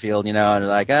of Garfield, and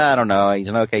like, I don't know, he's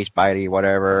an okay Spidey,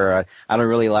 whatever. I don't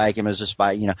really like him as a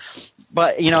Spidey,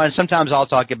 But, and sometimes I'll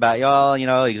talk about,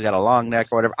 he's got a long neck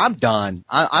or whatever. I'm done.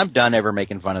 I'm done ever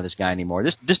making fun of this guy anymore.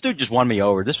 This dude just won me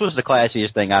over. This was the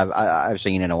classiest thing I've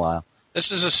seen in a while. This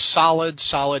is a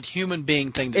solid human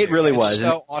being thing to do. It really was.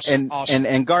 So awesome.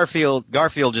 And Garfield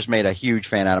just made a huge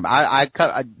fan out of him. I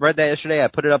read that yesterday. I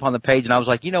put it up on the page, and I was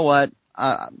like, you know what?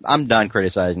 I'm done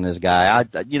criticizing this guy.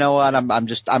 You know what? I'm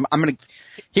gonna.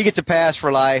 He gets a pass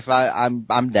for life.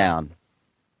 I'm down.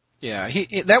 Yeah,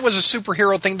 that was a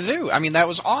superhero thing to do. I mean, that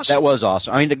was awesome. That was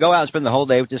awesome. I mean, to go out and spend the whole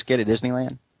day with this kid at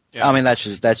Disneyland. Yeah. I mean,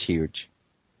 that's huge.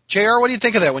 JR, what do you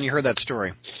think of that when you heard that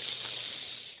story?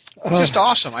 Just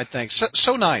awesome, I think.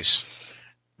 So nice.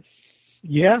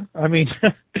 Yeah, I mean,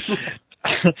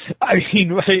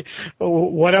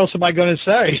 what else am I going to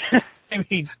say?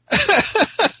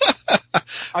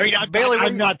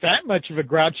 I'm not that much of a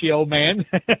grouchy old man.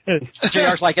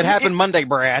 JR's like, it happened Monday,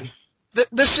 Brad.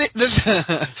 This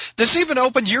even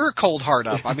opened your cold heart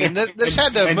up. I mean, this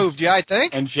had to have moved you, I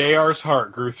think. And JR's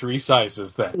heart grew 3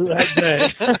 sizes that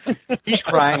day. He's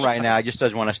crying right now. He just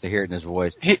doesn't want us to hear it in his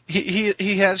voice.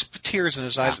 He has tears in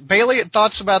his eyes. Bailey,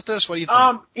 thoughts about this? What do you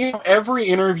think? Every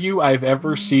interview I've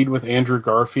ever seen with Andrew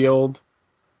Garfield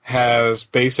has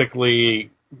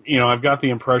basically, I've got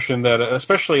the impression that,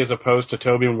 especially as opposed to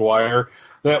Tobey Maguire,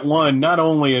 that one, not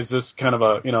only is this kind of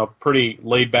a, pretty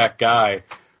laid-back guy,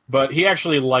 but he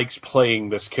actually likes playing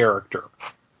this character.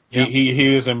 Yeah.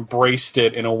 He has embraced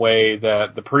it in a way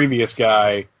that the previous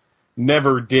guy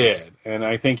never did. And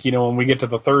I think, when we get to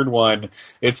the third one,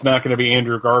 it's not going to be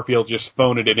Andrew Garfield just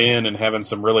phoning it in and having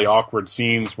some really awkward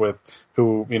scenes with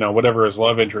whatever his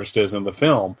love interest is in the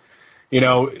film.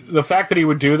 The fact that he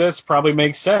would do this probably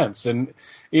makes sense. And,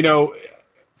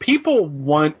 people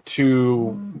want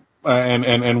to,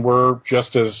 and we're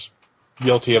just as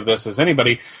guilty of this as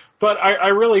anybody, but I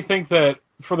really think that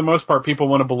for the most part, people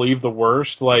want to believe the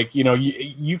worst. Like,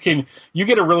 you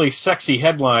get a really sexy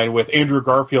headline with Andrew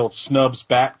Garfield snubs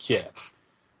Bat-Kid,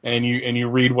 and you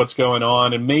read what's going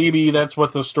on, and maybe that's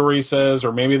what the story says,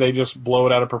 or maybe they just blow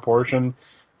it out of proportion.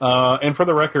 And for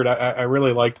the record, I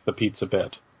really liked the pizza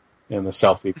bit and the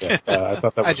selfie bit. I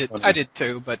thought that was funny. I did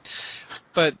too, but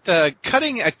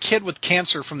cutting a kid with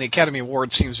cancer from the Academy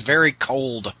Award seems very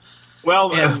cold. Well,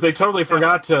 they totally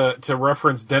forgot to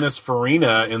reference Dennis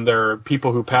Farina in their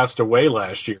People Who Passed Away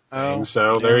last year thing,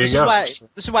 so there you go.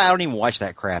 This is why I don't even watch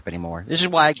that crap anymore. This is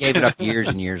why I gave it up years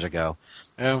and years ago.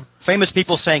 Yeah. Famous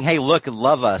people saying, hey, look,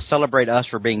 love us, celebrate us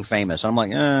for being famous. I'm like,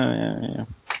 yeah.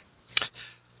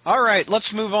 All right,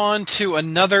 let's move on to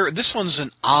another. This one's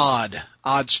an odd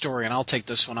story, and I'll take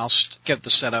this one. I'll get the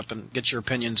setup and get your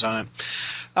opinions on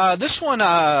it. This one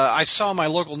I saw my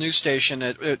local news station.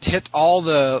 It hit all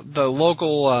the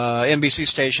local NBC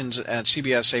stations and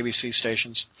CBS, ABC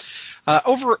stations.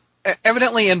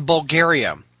 Evidently in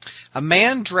Bulgaria, a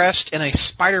man dressed in a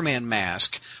Spider-Man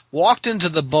mask walked into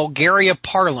the Bulgaria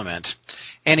parliament,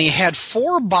 and he had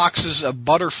 4 boxes of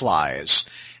butterflies.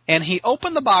 And he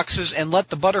opened the boxes and let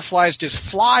the butterflies just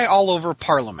fly all over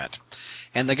Parliament.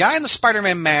 And the guy in the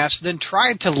Spider-Man mask then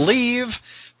tried to leave,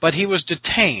 but he was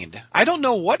detained. I don't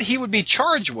know what he would be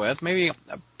charged with, maybe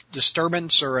a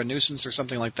disturbance or a nuisance or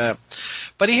something like that.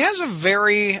 But he has a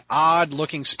very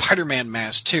odd-looking Spider-Man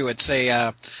mask, too.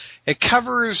 It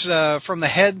covers from the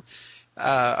head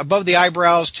above the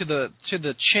eyebrows to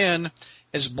the chin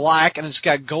is black, and it's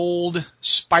got gold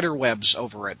spider webs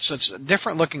over it. So it's a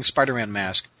different-looking Spider-Man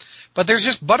mask. But there's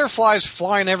just butterflies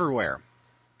flying everywhere.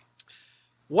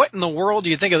 What in the world do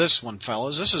you think of this one,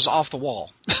 fellas? This is off the wall.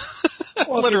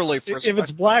 Well, literally. If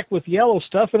it's black with yellow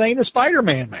stuff, it ain't a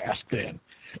Spider-Man mask then.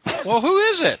 Well, who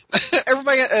is it?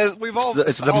 Everybody, we've all.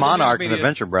 It's the Monarch and the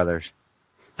Venture Brothers.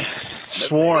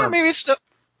 Swarm. Yeah,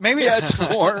 maybe it's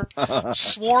Swarm.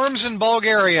 Swarms in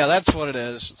Bulgaria. That's what it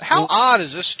is. How odd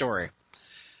is this story?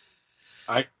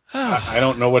 I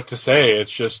don't know what to say.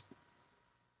 It's just.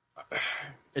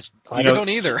 I don't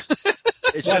either.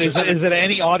 Is it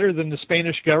any odder than the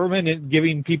Spanish government in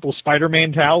giving people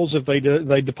Spider-Man towels if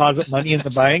they deposit money in the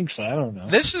banks? I don't know.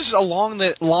 This is along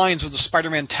the lines of the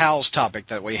Spider-Man towels topic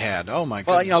that we had. Oh my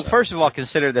goodness. Well, first of all,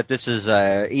 consider that this is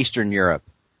Eastern Europe.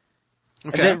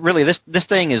 Okay. Really, this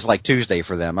thing is like Tuesday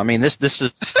for them. I mean, this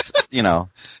is, Well,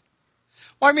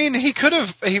 I mean, he could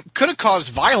have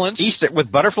caused violence. Easter with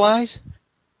butterflies?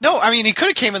 No, I mean, he could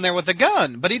have came in there with a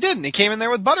gun, but he didn't. He came in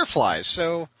there with butterflies,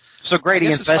 So great,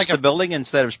 he infests the building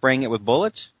instead of spraying it with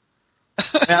bullets?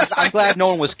 Now, I'm glad no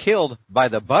one was killed by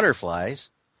the butterflies.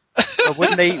 But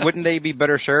wouldn't they be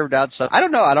better served outside? I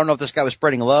don't know. I don't know if this guy was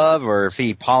spreading love or if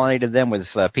he pollinated them with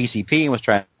PCP and was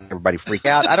trying to make everybody freak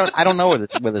out. I don't know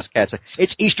where this cat's.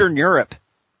 It's Eastern Europe.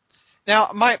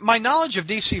 Now, my knowledge of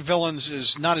DC villains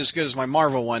is not as good as my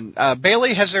Marvel one.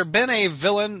 Bailey, has there been a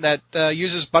villain that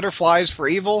uses butterflies for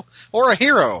evil, or a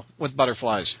hero with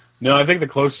butterflies? No, I think the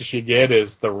closest you get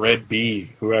is the Red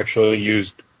Bee, who actually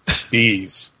used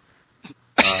bees.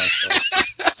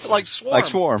 Like Swarm. Like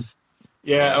Swarm.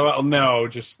 Yeah, well, no,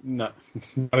 just not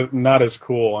as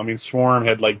cool. I mean, Swarm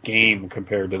had like game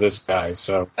compared to this guy,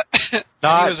 so. He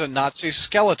was a Nazi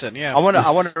skeleton, yeah. I want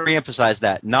to reemphasize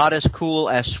that. Not as cool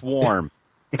as Swarm.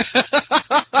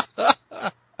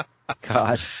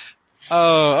 God.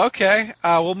 Oh, okay.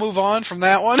 We'll move on from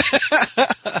that one.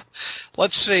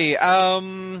 Let's see.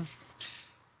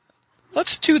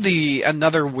 Let's do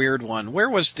another weird one.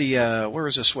 Where was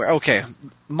this? Okay,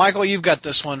 Michael, you've got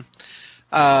this one.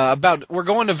 We're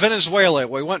going to Venezuela.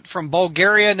 We went from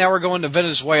Bulgaria, now we're going to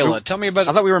Venezuela. Tell me about.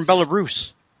 I thought we were in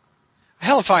Belarus.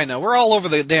 Hell if I know. We're all over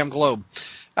the damn globe.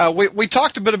 We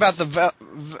talked a bit about the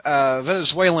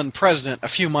Venezuelan president a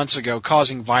few months ago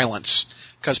causing violence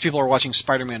because people are watching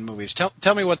Spider-Man movies.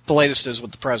 Tell me what the latest is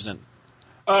with the president.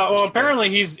 Well, apparently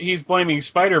he's blaming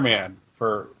Spider-Man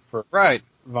for right.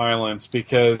 violence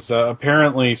because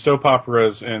apparently soap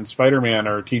operas and Spider-Man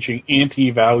are teaching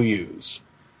anti-values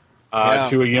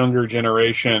to a younger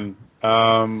generation.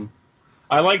 I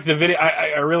like the video.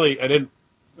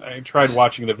 I tried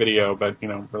watching the video, but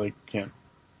really can't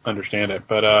understand it.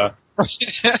 But I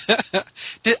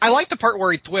like the part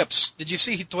where he thwips. Did you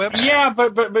see he thwips? Yeah,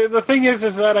 but the thing is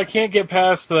that I can't get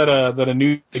past that a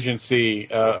news agency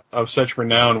of such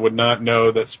renown would not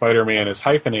know that Spider-Man is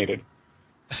hyphenated.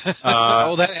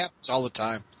 Oh, that happens all the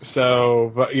time.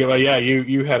 So, but yeah,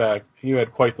 you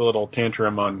had quite the little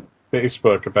tantrum on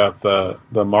Facebook about the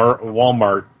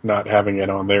Walmart not having it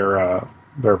on their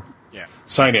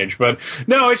signage. But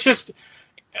no, it's just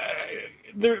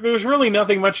there's really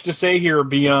nothing much to say here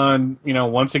beyond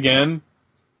once again,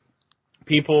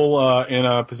 people in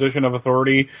a position of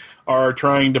authority are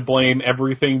trying to blame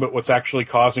everything but what's actually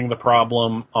causing the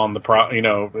problem on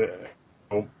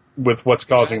with what's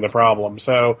causing the problem.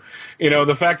 So,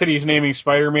 the fact that he's naming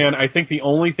Spider-Man, I think the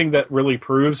only thing that really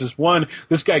proves is, one,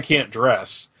 this guy can't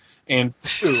dress, and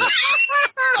two...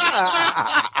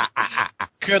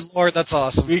 Good Lord, that's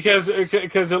awesome. Because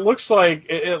it looks like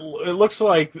it looks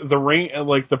like the rain,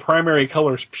 like the primary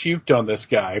colors puked on this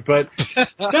guy, but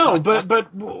no, but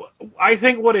I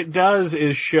think what it does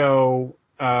is show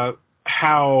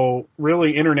how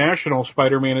really international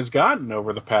Spider-Man has gotten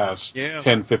over the past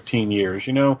 10, 15 years.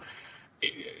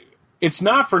 It's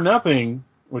not for nothing,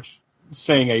 which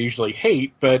saying I usually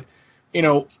hate, but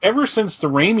ever since the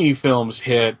Raimi films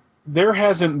hit, there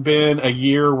hasn't been a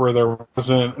year where there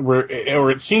wasn't,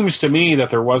 or it seems to me that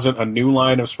there wasn't a new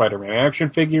line of Spider-Man action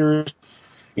figures,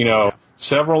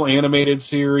 several animated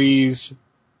series.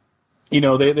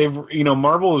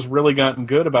 Marvel has really gotten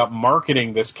good about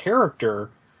marketing this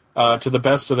character to the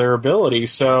best of their ability.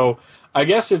 So I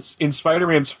guess it's in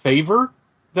Spider-Man's favor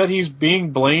that he's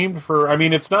being blamed for. I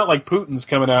mean, it's not like Putin's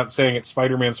coming out and saying it's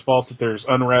Spider-Man's fault that there's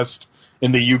unrest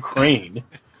in the Ukraine.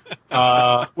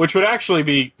 Which would actually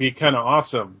be kind of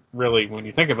awesome, really, when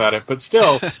you think about it. But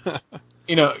still,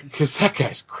 because that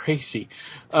guy's crazy.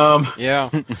 Yeah.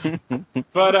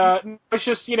 But it's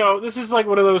just, this is like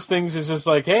one of those things. It's just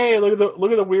like, hey, look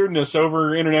at the weirdness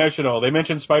over international. They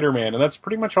mentioned Spider-Man, and that's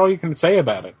pretty much all you can say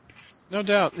about it. No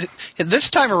doubt. This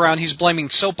time around, he's blaming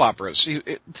soap operas.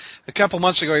 A couple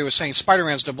months ago, he was saying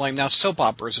Spider-Man's to blame. Now soap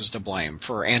operas is to blame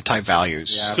for anti-values.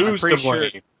 Yeah, Who's to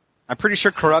blame? I'm pretty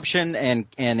sure corruption and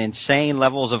insane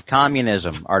levels of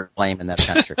communism are blamed in that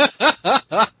country.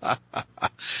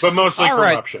 But mostly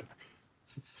corruption.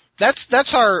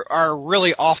 That's our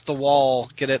really off the wall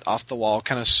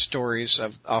kind of stories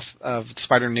of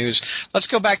Spider News. Let's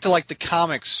go back to like the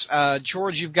comics.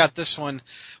 George, you've got this one.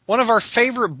 One of our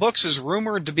favorite books is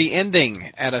rumored to be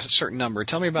ending at a certain number.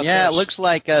 Tell me about that. Yeah, it looks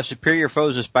like Superior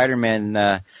Foes of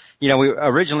Spider-Man. We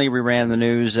ran the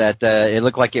news that it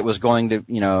looked like it was going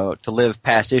to live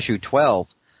past issue 12,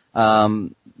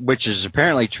 which is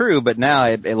apparently true, but now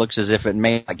it looks as if it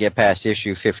may not get past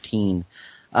issue 15.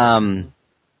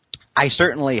 I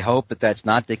certainly hope that that's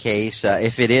not the case.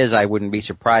 If it is, I wouldn't be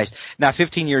surprised. Now,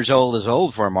 15 years old is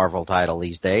old for a Marvel title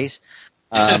these days.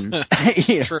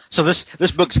 So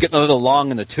this book's getting a little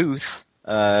long in the tooth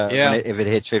if it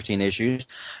hits 15 issues.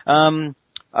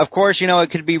 Of course,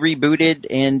 it could be rebooted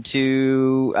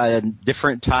into a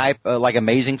different type, like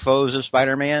Amazing Foes of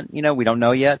Spider-Man. We don't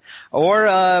know yet.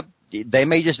 Or they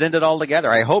may just end it all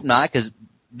together. I hope not, because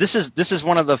this is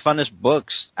one of the funnest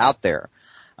books out there.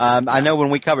 I know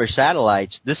when we cover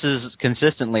satellites, this is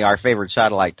consistently our favorite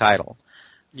satellite title.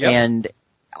 Yep. And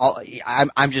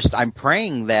I'm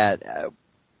praying that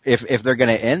if they're going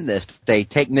to end this, they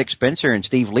take Nick Spencer and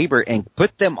Steve Lieber and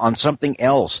put them on something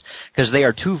else, because they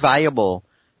are too valuable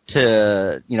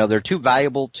to, they're too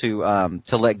valuable to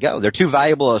let go. They're too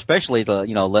valuable, especially to,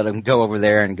 let them go over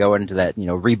there and go into that,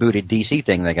 rebooted DC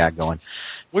thing they got going.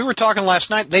 We were talking last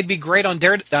night. They'd be great on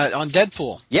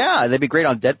Deadpool. Yeah, they'd be great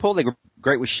on Deadpool. They're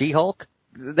great with She-Hulk.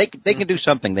 They can do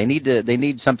something. They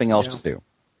need something else to do.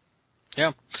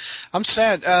 Yeah, I'm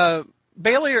sad.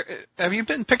 Bailey, have you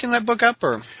been picking that book up,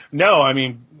 or? No,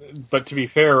 but to be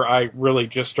fair, I really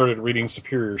just started reading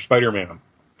Superior Spider-Man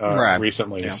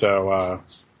recently. Yeah. So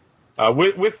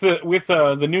with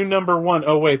the new number 1,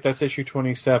 oh wait, that's issue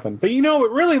 27. But it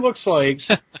really looks like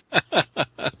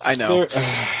I know.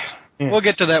 Yeah. We'll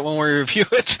get to that when we review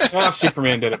it. Well,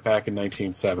 Superman did it back in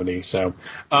 1970. So,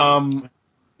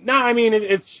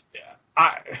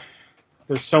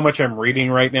 there's so much I'm reading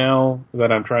right now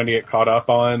that I'm trying to get caught up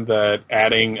on that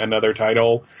adding another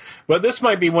title. But this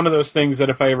might be one of those things that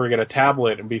if I ever get a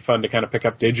tablet, it'd be fun to kind of pick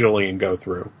up digitally and go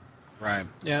through. Right.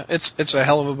 Yeah, it's a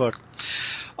hell of a book.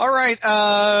 All right,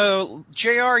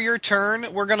 JR, your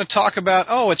turn. We're going to talk about,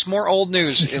 it's more old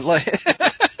news.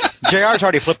 JR's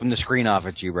already flipping the screen off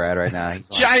at you, Brad, right now.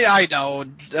 I know.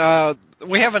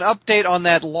 We have an update on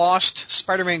that lost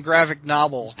Spider-Man graphic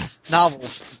novel.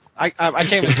 I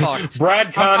can't even talk.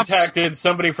 Brad contacted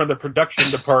somebody from the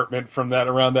production department from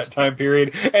around that time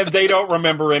period, and they don't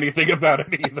remember anything about it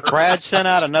either. Brad sent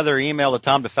out another email to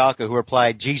Tom DeFalco, who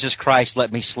replied, "Jesus Christ,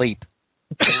 let me sleep."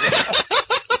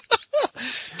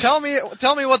 Tell me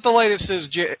what the latest is,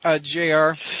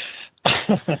 JR.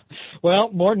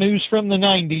 Well, more news from the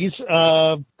 90s.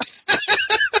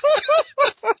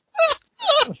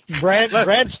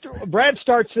 Brad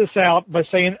starts this out by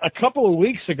saying, a couple of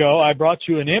weeks ago, I brought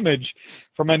you an image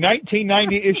from a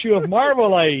 1990 issue of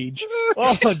Marvel Age.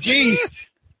 Oh, geez.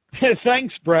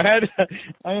 Thanks, Brad,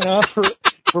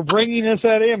 for bringing us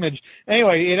that image.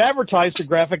 Anyway, it advertised a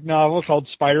graphic novel called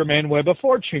Spider-Man Web of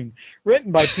Fortune,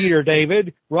 written by Peter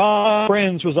David. Ron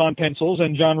Frenz was on pencils,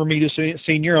 and John Romita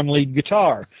Sr. on lead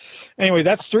guitar. Anyway,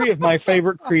 that's 3 of my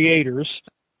favorite creators.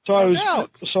 So I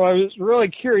was really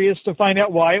curious to find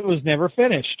out why it was never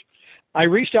finished. I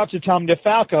reached out to Tom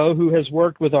DeFalco, who has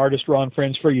worked with artist Ron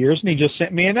Frenz for years, and he just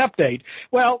sent me an update.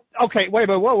 Well, okay, wait,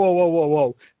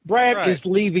 whoa. Brad is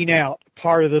leaving out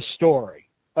part of the story.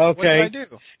 Okay. What did I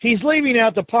do? He's leaving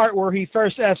out the part where he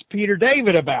first asked Peter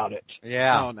David about it.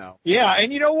 Yeah. Oh, no. Yeah,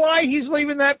 and you know why he's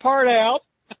leaving that part out?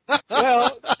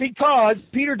 Well, because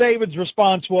Peter David's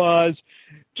response was,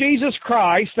 Jesus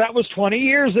Christ, that was 20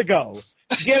 years ago.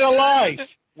 Get a life.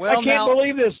 Well, I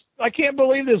can't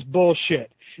believe this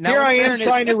bullshit. Here I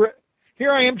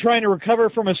am trying to recover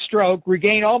from a stroke,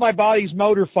 regain all my body's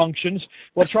motor functions,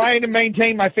 while trying to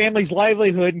maintain my family's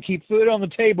livelihood and keep food on the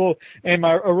table and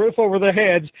a roof over their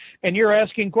heads. And you're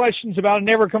asking questions about a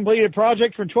never completed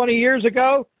project from 20 years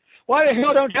ago? Why the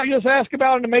hell don't you just ask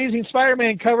about an Amazing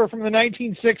Spider-Man cover from the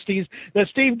 1960s that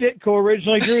Steve Ditko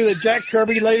originally drew that Jack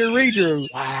Kirby later redrew?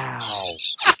 Wow.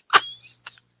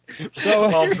 So,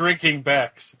 while drinking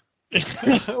Beck's.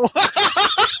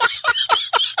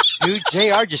 Dude,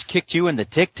 JR just kicked you in the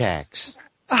Tic Tacs.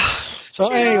 So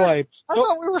anyway. I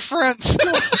thought we were friends.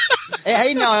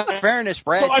 hey, no, in fairness,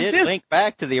 Brad did link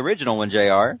back to the original one,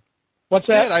 JR. What's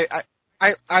that?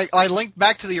 I linked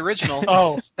back to the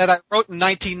original that I wrote in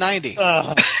 1990.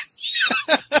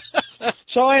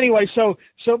 So anyway, so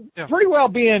pretty well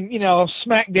being,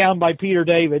 smacked down by Peter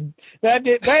David, that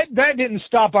didn't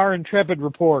stop our intrepid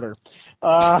reporter.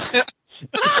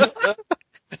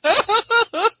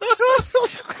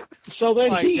 So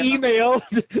then he emailed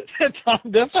Tom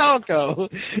DeFalco,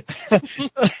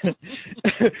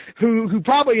 who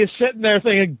probably is sitting there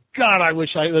thinking, God, I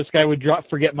wish this guy would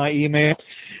forget my email.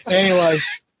 Anyway,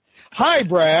 hi,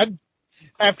 Brad.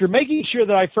 After making sure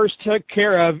that I first took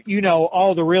care of,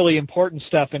 all the really important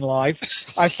stuff in life,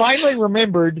 I finally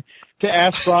remembered to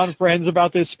ask Ron Frenz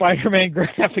about this Spider-Man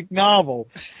graphic novel.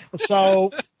 So,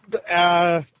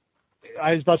 I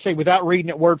was about to say, without reading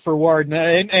it word for word,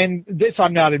 and this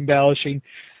I'm not embellishing,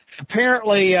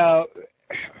 apparently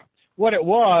what it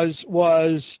was,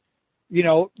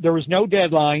 there was no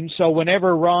deadline, so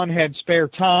whenever Ron had spare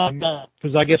time,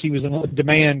 because I guess he was in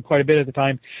demand quite a bit at the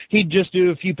time, he'd just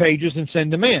do a few pages and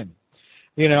send them in,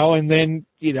 and then,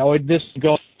 this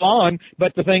goes on,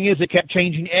 but the thing is, it kept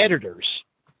changing editors.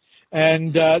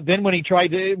 And then when he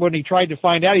tried to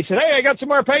find out, he said, "Hey, I got some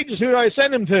more pages. Who do I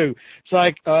send them to?" It's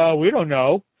like, we don't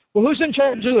know. well, who's in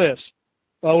charge of this?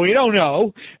 Well, we don't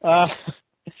know.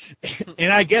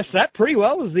 And I guess that pretty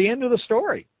well was the end of the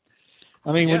story.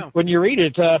 I mean, when you read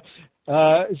it,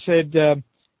 it said,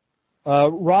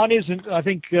 Ron isn't, I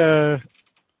think, I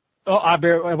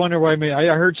wonder why.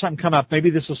 I heard something come up. Maybe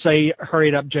this will say, "Hurry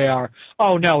it up, JR."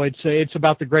 Oh no, it's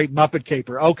about the Great Muppet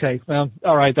Caper. Okay, well,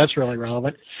 all right, that's really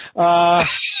relevant. Well,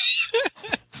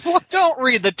 don't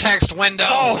read the text window.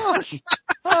 Oh.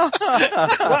 Well,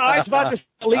 I was about to say,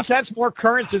 at least that's more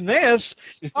current than this.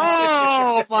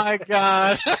 Oh my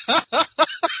God!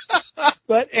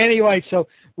 But anyway, so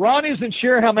Ron isn't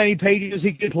sure how many pages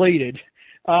he completed.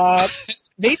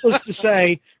 Needless to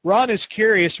say, Ron is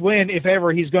curious when, if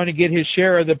ever, he's going to get his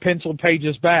share of the penciled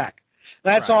pages back.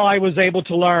 That's all I was able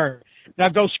to learn. Now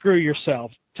go screw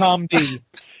yourself, Tom D.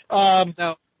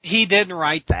 No, he didn't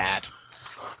write that.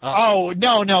 Oh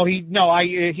no, he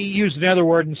used another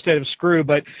word instead of screw,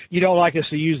 but you don't like us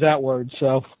to use that word,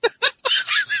 so.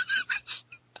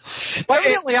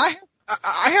 Evidently,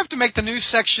 I have to make the news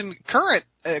section current,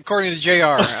 according to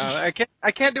JR.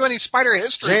 I can't do any spider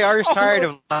history. JR is tired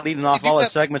of leading off all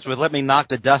his segments with "Let me knock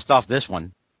the dust off this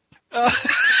one."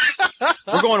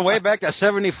 We're going way back to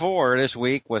 74 this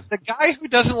week with the guy who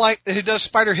does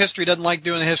spider history doesn't like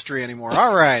doing history anymore.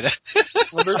 All right.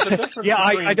 Well, there's a difference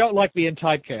I don't like being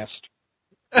typecast.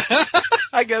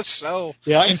 I guess so.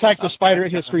 Yeah, in fact, the spider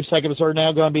history segments are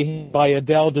now going to be by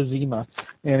Adele Dazeema.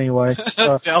 Anyway.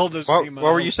 Adele Dazeema.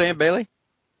 What were you saying, Bailey?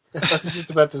 I was just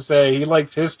about to say, he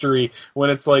likes history when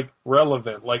it's, like,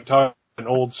 relevant, like talking an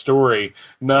old story,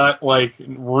 not, like,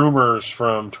 rumors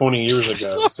from 20 years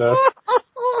ago. So.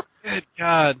 Good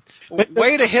God.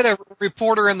 Way to hit a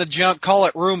reporter in the junk, call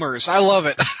it rumors. I love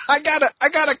it. I got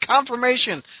a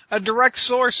confirmation, a direct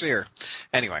source here.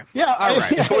 Anyway. Yeah. All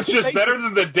right. Which is better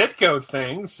than the Ditko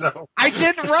thing, so. I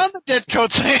didn't run the Ditko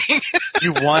thing.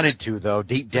 You wanted to, though.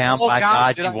 Deep down, by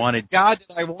God, you wanted to. God,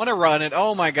 did I want to run it?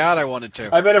 Oh, my God, I wanted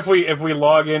to. I bet if we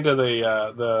log into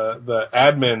the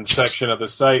admin section of the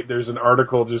site, there's an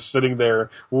article just sitting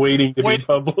there waiting to be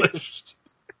published.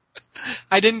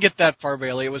 I didn't get that far,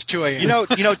 Bailey. It was 2 a.m. You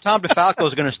know, Tom DeFalco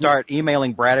is going to start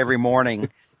emailing Brad every morning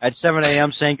at 7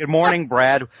 a.m. saying, "Good morning,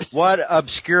 Brad. What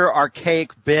obscure, archaic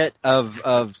bit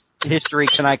of history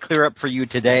can I clear up for you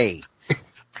today?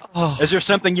 Oh. Is there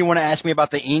something you want to ask me about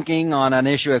the inking on an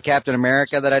issue of Captain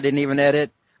America that I didn't even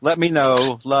edit? Let me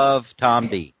know. Love, Tom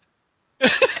D."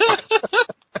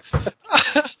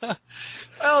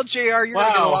 Well, JR, you're going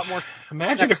to get a lot more.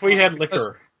 Imagine if we had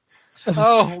liquor.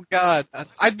 Oh God,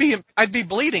 I'd be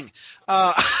bleeding.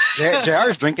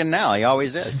 JR's drinking now. He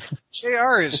always is.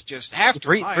 JR is just half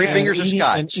three fingers of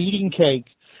scotch and eating cake.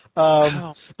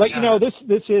 But you know, this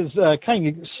is kind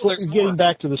of getting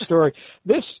back to the story.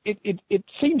 This it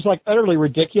seems like utterly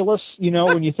ridiculous. You know,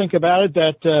 when you think about it,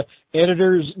 that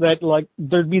editors that like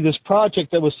there'd be this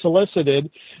project that was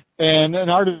solicited, and an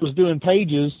artist was doing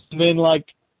pages, and then like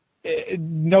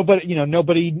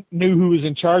nobody knew who was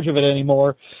in charge of it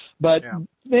anymore. But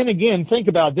then again, think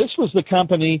about it. This was the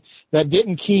company that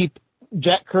didn't keep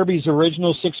Jack Kirby's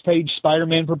original 6-page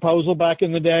Spider-Man proposal back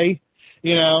in the day.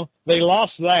 You know, they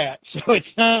lost that, so it's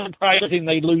not surprising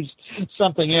they lose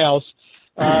something else.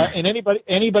 And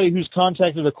anybody who's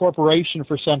contacted a corporation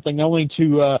for something only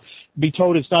to be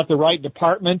told it's not the right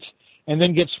department, and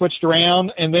then get switched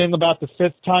around, and then about the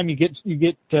 5th time you get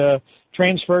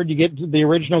transferred, you get the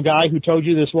original guy who told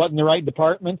you this wasn't the right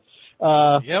department.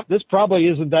 This probably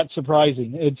isn't that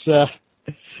surprising. It's,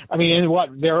 I mean, in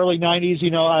the early 90s, you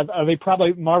know,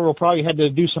 Marvel probably had to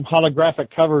do some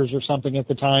holographic covers or something at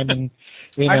the time. And,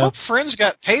 you know. I hope Friends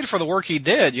got paid for the work he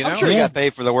did, you know. I'm sure he got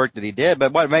paid for the work that he did,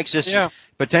 but what makes this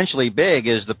potentially big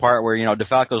is the part where, you know,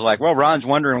 DeFalco's like, well, Ron's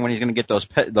wondering when he's going to get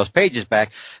those pages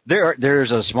back. There's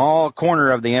a small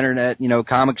corner of the internet, you know,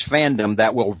 comics fandom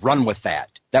that will run with that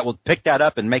will pick that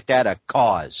up and make that a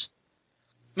cause.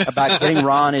 About getting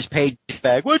Ron his page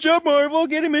back. What's up, Marvel?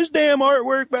 Get him his damn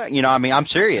artwork back. You know, I mean, I'm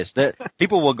serious. That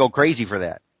people will go crazy for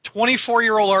that.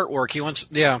 24-year-old artwork. He wants,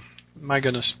 my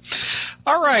goodness.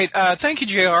 All right. Thank you,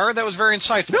 JR. That was very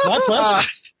insightful.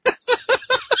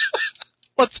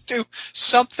 Let's do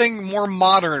something more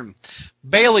modern.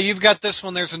 Bailey, you've got this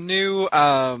one. There's a new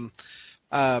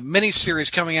mini-series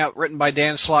coming out written by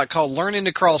Dan Slott called Learn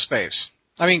into Crawl Space.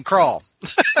 Crawl.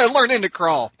 Learn into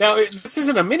crawl. Now, this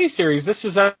isn't a miniseries. This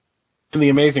is The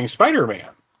Amazing Spider-Man.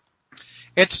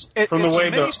 From the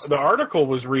way the article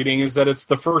was reading is that it's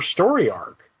the first story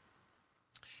arc.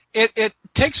 It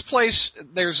takes place,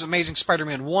 there's Amazing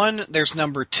Spider-Man 1, there's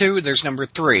number 2, there's number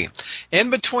 3.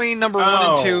 In between number 1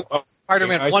 and 2,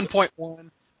 Spider-Man 1.1,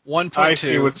 1.2. I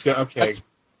see what's going on. Okay.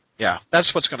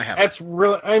 That's what's going to happen. That's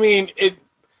really, I mean,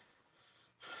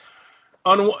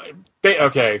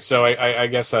 Okay, so I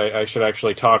guess I should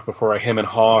actually talk before I hem and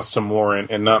haw some more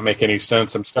and not make any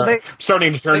sense. I'm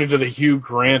starting to turn into the Hugh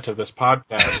Grant of this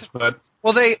podcast, but...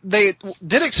 Well, they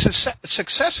did it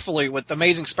successfully with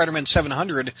Amazing Spider-Man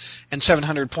 700 and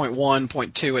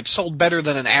 700.1.2. It sold better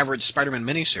than an average Spider-Man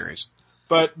miniseries.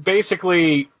 But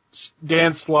basically,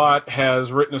 Dan Slott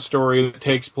has written a story that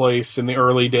takes place in the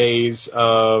early days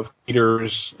of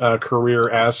Peter's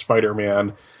career as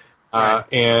Spider-Man. Right.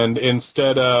 And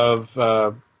instead of,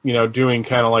 doing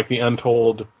kind of like the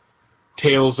untold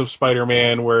tales of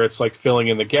Spider-Man where it's like filling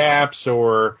in the gaps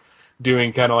or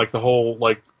doing kind of like the whole,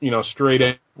 straight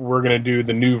in, we're going to do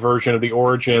the new version of the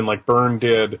origin like Byrne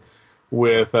did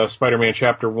with Spider-Man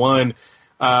Chapter 1,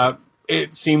 it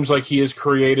seems like he has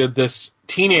created this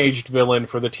teenaged villain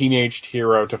for the teenaged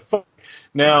hero to fight.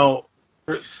 Now,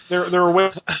 there are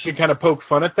ways to kind of poke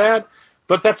fun at that,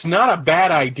 but that's not a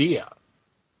bad idea.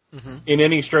 Mm-hmm. In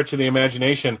any stretch of the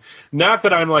imagination. Not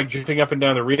that I'm like jumping up and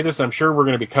down to read this. I'm sure we're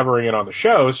going to be covering it on the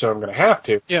show, so I'm going to have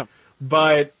to. Yeah.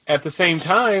 But at the same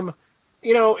time,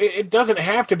 it doesn't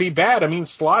have to be bad. I mean,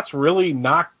 Slott's really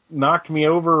knocked me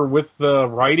over with the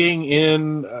writing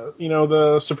in,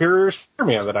 the Superior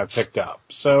Spider-Man that I picked up.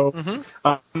 So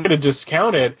I'm going to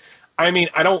discount it. I mean,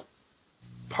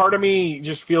 part of me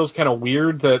just feels kind of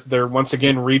weird that they're once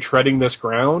again retreading this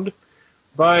ground.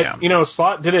 But,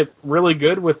 Slott did it really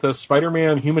good with the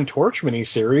Spider-Man Human Torch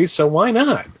miniseries, so why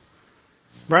not?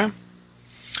 Right.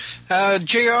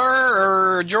 JR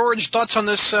or George, thoughts on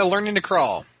this Learning to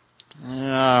Crawl?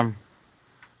 No,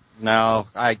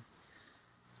 I'm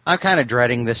kind of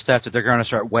dreading this stuff that they're going to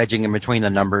start wedging in between the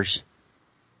numbers.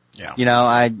 Yeah.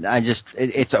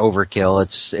 It's overkill.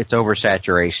 It's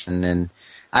oversaturation, and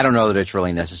I don't know that it's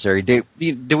really necessary. Do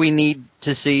we need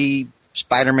to see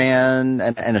Spider-Man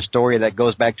and a story that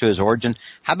goes back to his origin?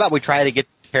 How about we try to get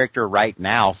the character right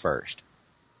now first?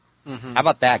 Mm-hmm. How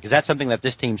about that? Because that's something that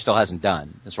this team still hasn't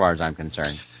done, as far as I'm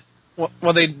concerned. Well,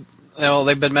 they've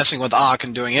been messing with Ock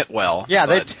and doing it well. Yeah,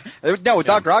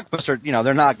 Dr. Octopus,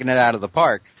 they're knocking it out of the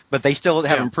park, but they still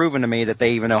haven't proven to me that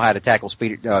they even know how to tackle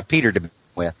Peter to begin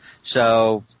with.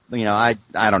 So, I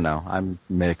don't know. I'm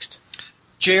mixed.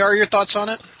 JR, your thoughts on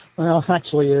it? Well,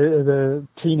 actually, the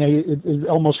teenage, it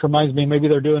almost reminds me maybe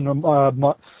they're doing a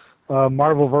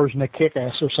Marvel version of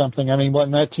Kick-Ass or something. I mean,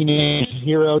 wasn't that teenage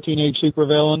hero, teenage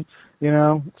supervillain?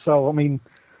 So I mean,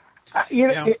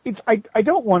 I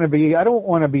don't want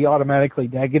to be automatically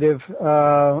negative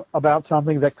about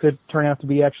something that could turn out to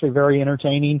be actually very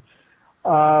entertaining.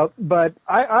 But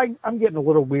I'm getting a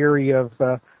little weary of.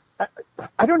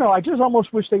 I don't know. I just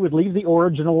almost wish they would leave the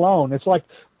origin alone. It's like,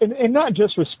 and not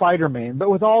just with Spider-Man,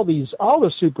 but with all the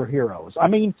superheroes. I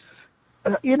mean,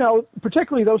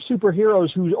 particularly those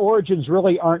superheroes whose origins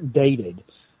really aren't dated.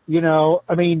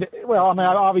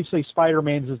 Obviously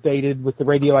Spider-Man's is dated with the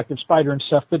radioactive spider and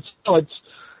stuff, but still it's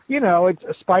a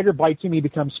spider bites him, he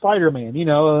becomes Spider-Man,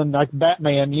 and like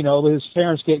Batman, his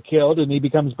parents get killed and he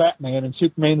becomes Batman, and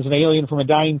Superman's an alien from a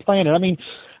dying planet. I mean,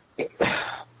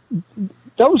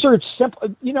 those are simple.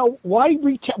 Why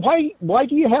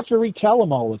do you have to retell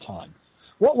them all the time?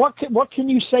 What can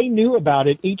you say new about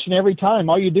it each and every time?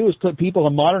 All you do is put people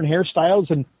in modern hairstyles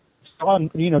and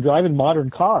driving modern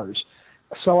cars.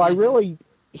 So I really,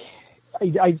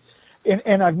 I've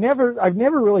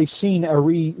never really seen a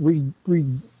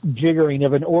rejiggering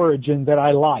of an origin that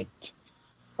I liked.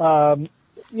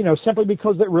 Simply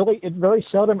because it very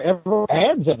seldom ever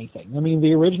adds anything. I mean,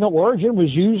 the original origin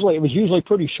was usually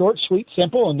pretty short, sweet,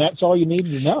 simple, and that's all you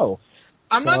needed to know.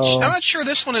 I'm not sure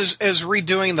this one is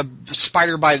redoing the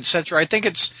spider bite, etc. I think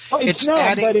it's not,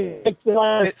 adding. But it's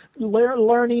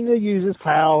learning to use his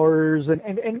powers,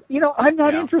 and I'm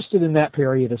not interested in that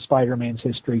period of Spider-Man's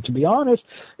history, to be honest.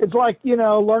 It's like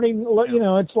learning.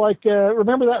 It's like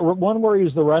remember that one where he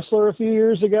was the wrestler a few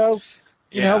years ago.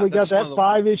 We got that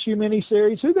 5-issue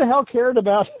miniseries. Who the hell cared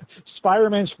about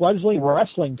Spider-Man's fledgling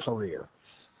wrestling career?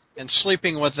 And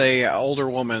sleeping with a older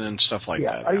woman and stuff like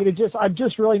that. I mean, I'm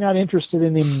just really not interested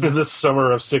in him. The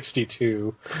summer of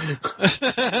 '62.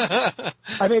 I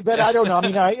mean, but I don't know. I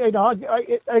mean, I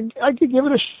could give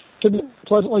it a to be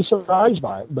pleasantly surprised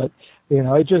by it, but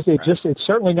it's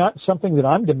certainly not something that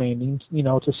I'm demanding.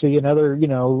 To see another,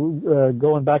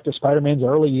 going back to Spider-Man's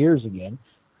early years again.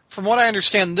 From what I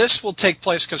understand, this will take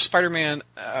place because Spider-Man,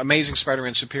 Amazing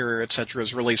Spider-Man Superior, etc.,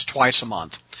 is released twice a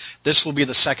month. This will be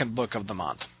the second book of the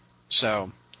month.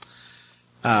 So,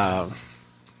 that's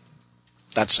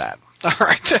sad. All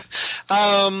right.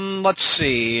 Let's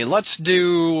see. Let's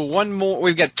do one more.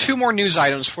 We've got 2 more news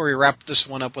items before we wrap this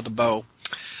one up with a bow.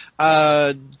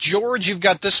 George, you've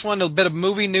got this one, a bit of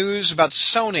movie news about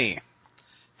Sony.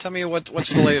 Tell me what's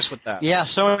the latest with that. Yeah,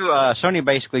 Sony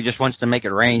basically just wants to make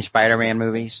it rain Spider-Man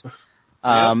movies.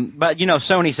 But,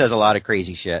 Sony says a lot of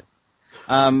crazy shit.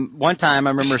 One time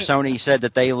I remember Sony said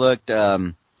that they looked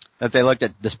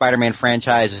at the Spider-Man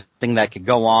franchise as a thing that could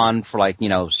go on for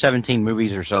 17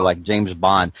 movies or so, like James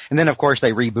Bond. And then, of course,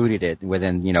 they rebooted it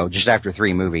within, just after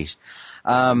 3 movies.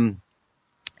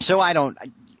 So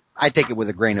I take it with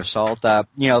a grain of salt. The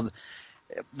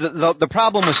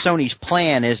problem with Sony's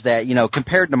plan is that,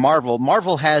 compared to Marvel,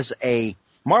 Marvel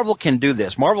can do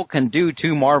this. Marvel can do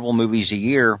 2 Marvel movies a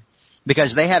year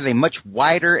because they have a much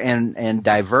wider and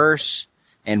diverse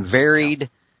and varied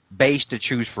base to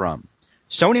choose from.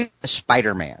 Sony has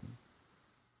Spider-Man.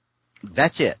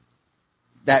 That's it.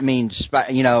 That means,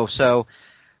 so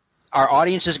our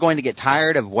audience is going to get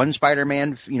tired of one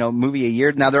Spider-Man, movie a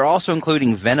year. Now, they're also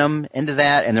including Venom into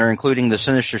that, and they're including the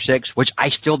Sinister Six, which I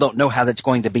still don't know how that's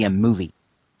going to be a movie.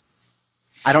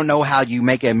 I don't know how you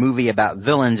make a movie about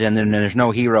villains and then there's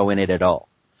no hero in it at all.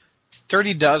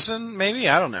 Dirty Dozen, maybe?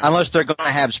 I don't know. Unless they're going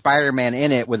to have Spider-Man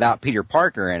in it without Peter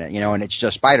Parker in it, and it's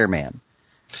just Spider-Man.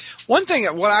 One thing,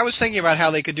 what I was thinking about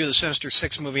how they could do the Sinister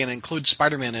Six movie and include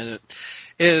Spider-Man in it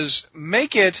is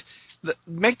make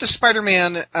the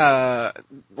Spider-Man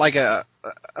like a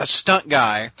stunt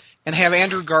guy and have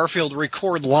Andrew Garfield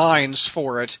record lines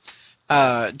for it,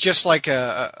 just like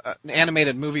an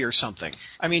animated movie or something.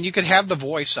 I mean, you could have the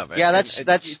voice of it. Yeah,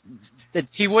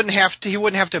 he wouldn't have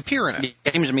to appear in it.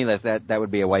 It seems to me that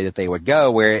would be a way that they would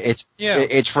go, where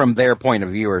it's from their point of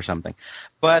view or something.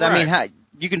 But right. I mean,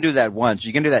 you can do that once.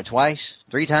 You can do that twice,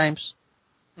 3 times.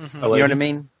 Mm-hmm. You know what I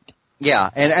mean? Yeah.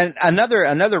 And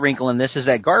another wrinkle in this is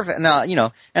that Garfield. Now,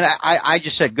 and I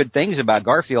just said good things about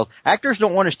Garfield. Actors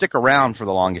don't want to stick around for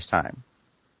the longest time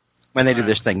when they do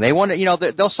this thing. They want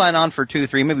to, they'll sign on for 2,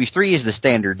 3 movies. 3 is the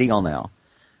standard deal now.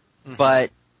 Mm-hmm. But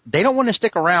they don't want to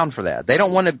stick around for that. They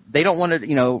don't want to,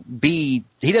 be.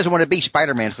 He doesn't want to be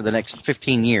Spider-Man for the next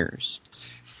 15 years.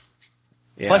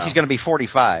 Yeah. Plus, he's going to be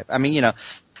 45. I mean,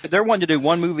 they're wanting to do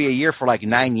 1 movie a year for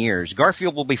 9 years.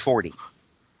 Garfield will be 40.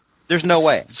 There's no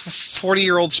way.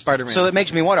 40-year-old Spider-Man. So it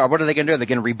makes me wonder, what are they going to do? Are they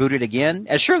going to reboot it again?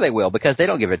 And sure they will, because they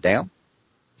don't give a damn.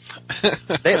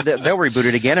 They'll reboot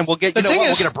it again, and we'll get,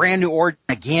 we'll get a brand new origin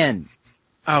again.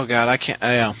 Oh, God, I can't,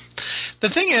 yeah. The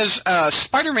thing is,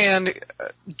 Spider-Man,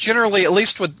 generally, at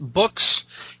least with books,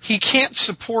 he can't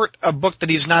support a book that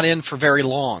he's not in for very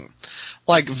long.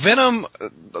 Like Venom,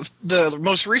 the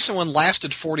most recent one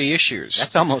lasted 40 issues.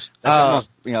 That's almost 4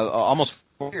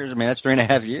 years. I mean, that's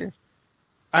 3.5 years.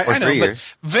 I know, but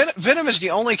Venom is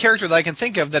the only character that I can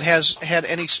think of that has had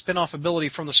any spin-off ability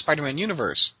from the Spider-Man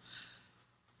universe.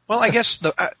 Well, I guess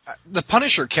the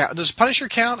Punisher count. Does Punisher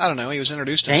count? I don't know. He was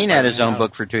introduced in Kane had his own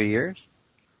book for 2 years.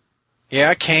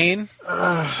 Yeah, Kane.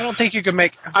 I don't think you can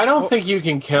make... I don't think you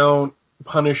can count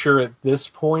Punisher at this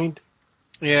point.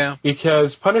 Yeah.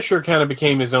 Because Punisher kind of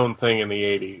became his own thing in the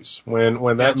 80s. When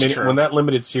that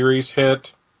limited series hit,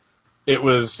 it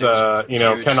was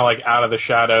kind of like out of the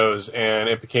shadows, and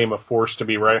it became a force to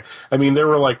be right. I mean, there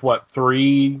were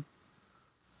 3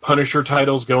 Punisher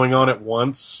titles going on at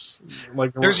once.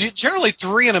 There's generally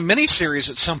 3 in a miniseries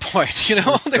at some point.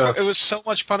 It was so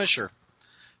much Punisher.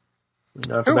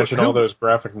 Not to mention all those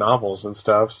graphic novels and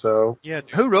stuff. So yeah,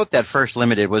 who wrote that first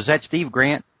limited? Was that Steve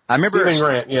Grant? Stephen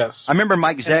Grant, yes. I remember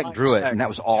Mike Zeck drew it, and that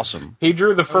was awesome. He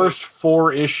drew the first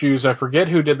 4 issues. I forget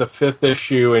who did the 5th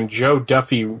issue, and Joe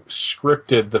Duffy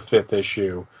scripted the 5th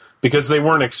issue because they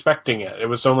weren't expecting it. It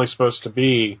was only supposed to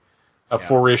be a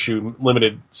 4-issue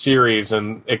limited series,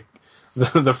 and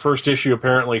the first issue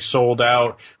apparently sold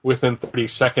out within 30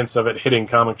 seconds of it hitting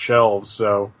comic shelves.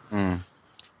 So.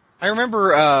 I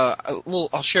remember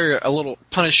I'll share a little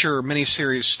Punisher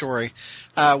miniseries story.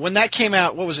 When that came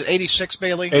out, what was it, 86,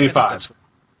 Bailey? 85.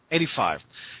 85.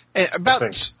 About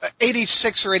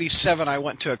 86 or 87, I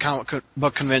went to a comic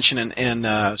book convention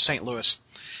in St. Louis.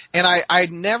 And I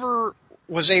never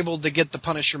was able to get the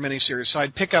Punisher miniseries, so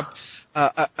I'd pick up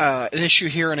an issue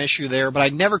here, an issue there, but I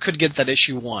never could get that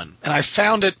issue 1. And I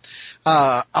found it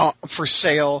for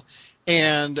sale,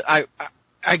 and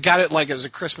I got it as a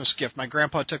Christmas gift. My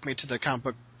grandpa took me to the comic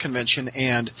book convention,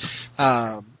 and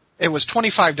it was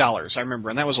 $25, I remember,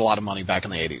 and that was a lot of money back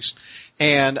in the 80s.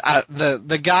 And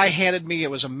the guy handed me, it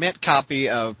was a mint copy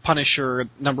of Punisher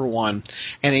 #1,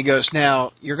 and he goes,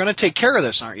 "Now, you're going to take care of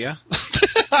this, aren't you?"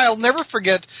 I'll never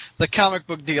forget the comic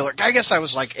book dealer. I guess I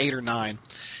was 8 or 9.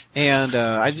 And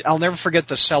I'll never forget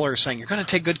the seller saying, "You're going to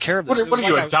take good care of this." What are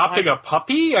you, adopting a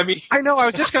puppy? I mean, I know. I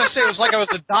was just going to say it was like I was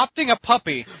adopting a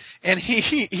puppy, and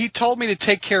he told me to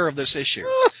take care of this issue.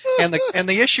 and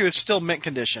the issue is still mint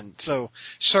condition. So,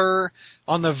 sir,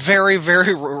 on the very,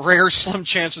 very rare, slim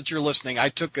chance that you're listening, I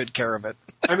took good care of it.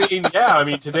 I mean, yeah. I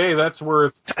mean, today that's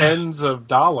worth tens of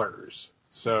dollars.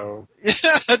 So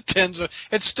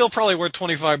it's still probably worth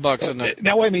 $25, isn't it?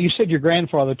 Now wait a minute. You said your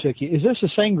grandfather took you. Is this the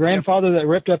same grandfather that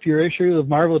ripped up your issue of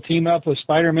Marvel team up with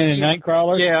Spider-Man and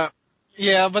Nightcrawler?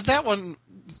 Yeah, but that one,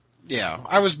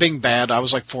 I was being bad. I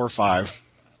was like 4 or 5.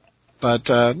 But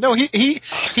no, he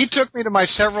took me to my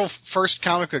several first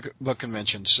comic book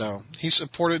conventions. So he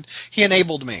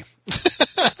enabled me.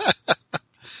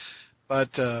 But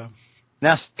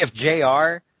now,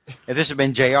 if this had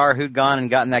been JR who'd gone and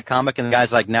gotten that comic, and the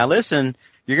guy's like, "Now listen,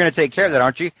 you're going to take care of that,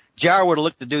 aren't you?" JR would have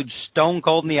looked the dude stone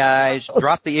cold in the eyes,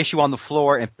 dropped the issue on the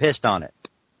floor, and pissed on it,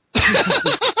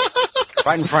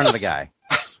 right in front of the guy.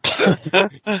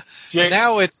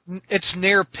 Now it's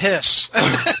near piss,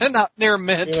 not near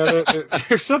mint.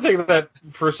 There's something that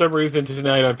for some reason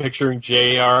tonight I'm picturing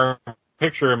JR.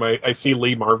 Picture him. I see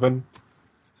Lee Marvin.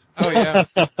 Oh yeah,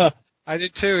 I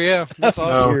did too. Yeah, that's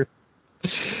awesome.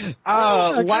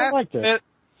 I like that.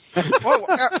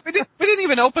 We didn't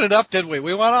even open it up, did we?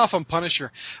 We went off on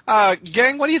Punisher.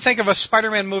 Gang, what do you think of a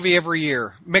Spider-Man movie every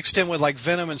year mixed in with like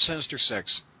Venom and Sinister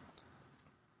Six?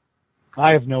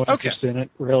 I have no interest in it,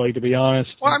 really, to be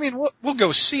honest. Well, I mean, we'll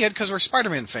go see it because we're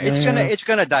Spider-Man fans. It's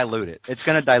gonna dilute it. It's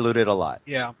gonna dilute it a lot.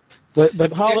 Yeah.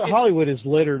 But Hollywood is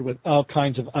littered with all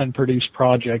kinds of unproduced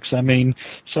projects. I mean,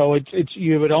 so it's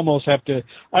you would almost have to,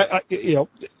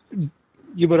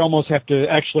 you would almost have to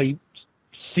actually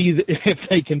see if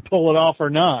they can pull it off or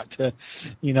not,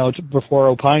 before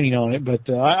opining on it. But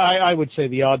I would say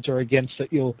the odds are against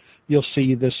that. You'll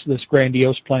see this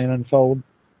grandiose plan unfold.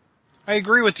 I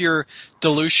agree with your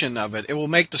dilution of it. It will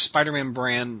make the Spider-Man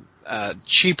brand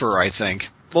cheaper, I think.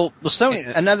 Well,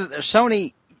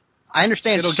 Sony. I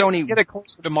understand Sony get it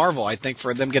closer to Marvel, I think,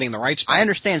 for them getting the rights. I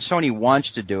understand Sony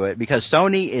wants to do it because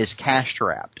Sony is cash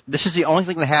strapped. This is the only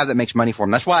thing they have that makes money for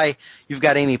them. That's why you've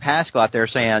got Amy Pascal out there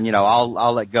saying,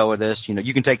 I'll let go of this.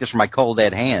 You can take this from my cold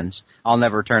dead hands. I'll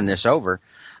never turn this over.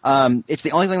 It's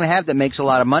the only thing they have that makes a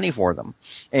lot of money for them,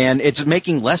 and it's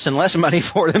making less and less money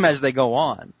for them as they go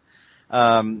on.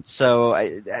 So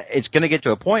it's going to get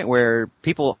to a point where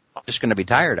people are just going to be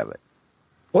tired of it.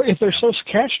 Well, if they're so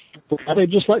cash, they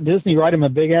just let Disney write them a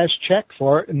big ass check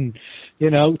for it, and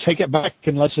take it back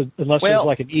unless it's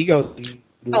like an ego thing.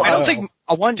 No, I don't think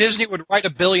Disney would write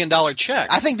 $1 billion check.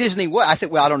 I think Disney would. I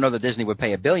don't know that Disney would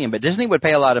pay $1 billion, but Disney would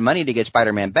pay a lot of money to get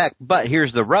Spider-Man back. But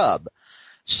here's the rub: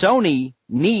 Sony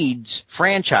needs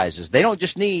franchises. They don't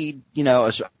just need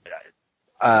a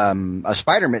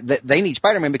Spider-Man. They need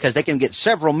Spider-Man because they can get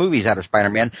several movies out of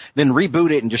Spider-Man, then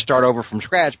reboot it and just start over from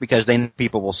scratch because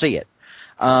people will see it.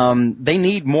 They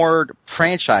need more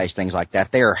franchise things like that.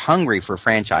 They are hungry for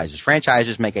franchises.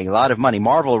 Franchises make a lot of money.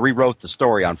 Marvel rewrote the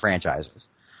story on franchises.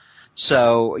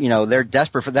 So, they're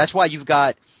desperate for, that's why you've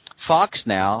got Fox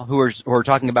now who are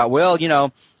talking about,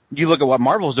 you look at what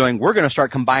Marvel's doing, we're going to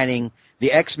start combining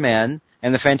the X-Men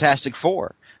and the Fantastic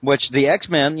Four. Which the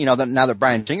X-Men, now that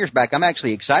Bryan Singer's back, I'm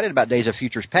actually excited about Days of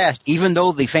Futures Past, even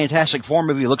though the Fantastic Four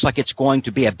movie looks like it's going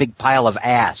to be a big pile of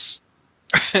ass.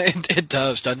 It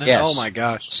does, doesn't it? Yes. Oh my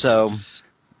gosh. So,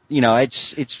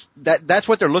 that's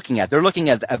what they're looking at. They're looking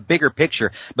at a bigger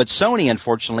picture. But Sony,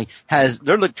 unfortunately,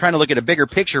 they're trying to look at a bigger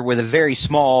picture with a very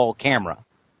small camera.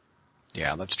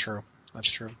 Yeah, that's true.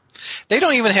 That's true. They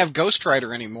don't even have Ghost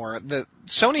Rider anymore.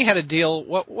 Sony had a deal.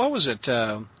 What was it?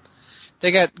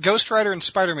 They got Ghost Rider and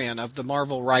Spider-Man of the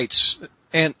Marvel rights,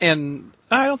 and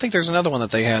I don't think there's another one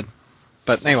that they had.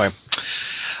 But anyway.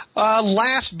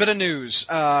 Last bit of news.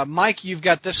 Mike, you've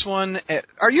got this one.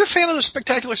 Are you a fan of the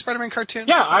Spectacular Spider-Man cartoon?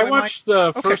 Yeah, I watched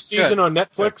the first season on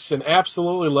Netflix and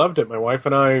absolutely loved it. My wife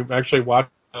and I actually watched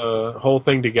the whole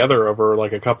thing together over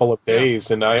like a couple of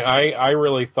days, and I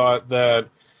really thought that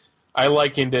I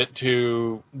likened it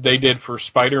to, they did for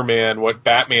Spider-Man what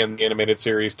Batman, the animated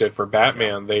series, did for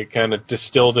Batman. They kind of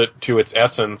distilled it to its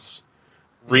essence,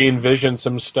 re-envisioned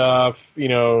some stuff,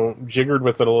 jiggered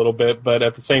with it a little bit, but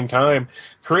at the same time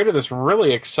created this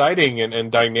really exciting and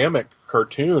dynamic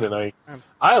cartoon, and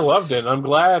I loved it. I'm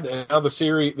glad now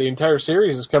the entire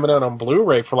series is coming out on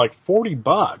Blu-ray for like $40,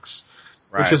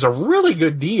 right, which is a really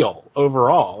good deal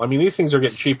overall. I mean, these things are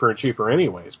getting cheaper and cheaper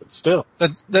anyways, but still.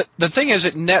 The thing is,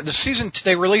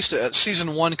 they released a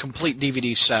season 1 complete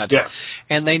DVD set, yes,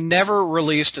 and they never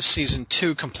released a season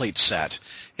 2 complete set.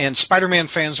 And Spider-Man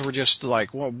fans were just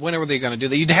like, well, when are they going to do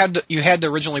that? You had to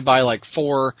originally buy like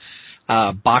 4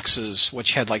 boxes,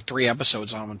 which had like 3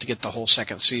 episodes on them to get the whole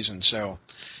second season. So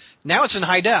now it's in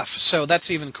high def, so that's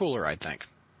even cooler, I think.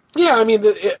 Yeah, I mean,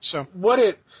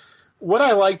 what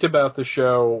I liked about the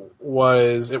show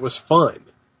was it was fun.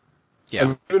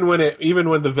 Yeah. And even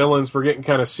when the villains were getting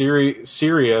kind of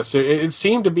serious, it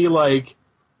seemed to be like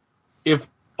if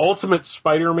Ultimate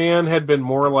Spider-Man had been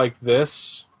more like this,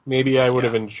 maybe I would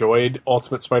have enjoyed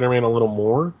Ultimate Spider-Man a little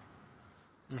more.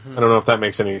 Mm-hmm. I don't know if that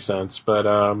makes any sense, but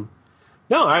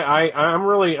no, I'm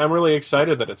really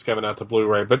excited that it's coming out to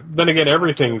Blu-ray. But then again,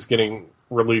 everything's getting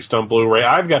released on Blu-ray.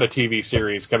 I've got a TV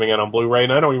series coming out on Blu-ray,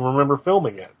 and I don't even remember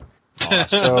filming it.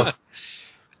 So.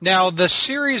 Now, the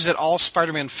series that all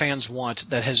Spider-Man fans want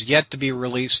that has yet to be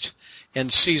released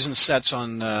in season sets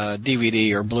on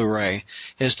DVD or Blu-ray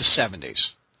is the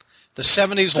 70s. The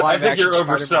 70s live action. I think you're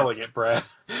Spider-Man. overselling it, Brad.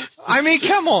 I mean,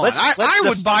 come on. I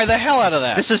would buy the hell out of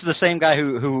that. This is the same guy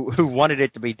who wanted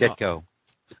it to be Ditko.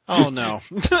 Oh no.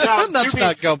 Let's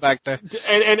not go back there.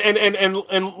 And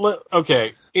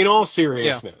okay, in all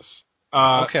seriousness,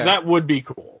 that would be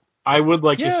cool. I would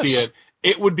like to see it.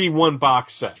 It would be one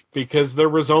box set because there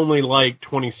was only like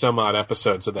 20 some odd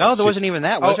episodes of that. No, there wasn't even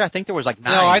that, was there? I think there was like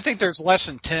 9. No, I think there's less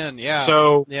than 10. Yeah.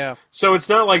 So it's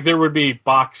not like there would be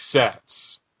box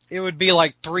sets. It would be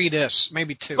like 3 discs,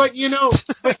 maybe 2. But you know,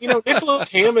 Nicholas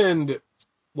Hammond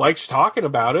likes talking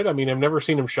about it. I mean, I've never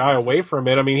seen him shy away from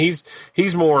it. I mean,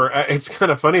 he's more. It's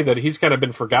kind of funny that he's kind of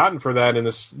been forgotten for that, and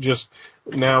is just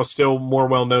now still more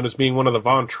well known as being one of the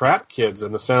Von Trapp kids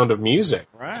in The Sound of Music.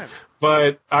 Right.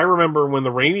 But I remember when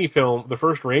the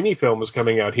first Raimi film was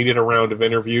coming out, he did a round of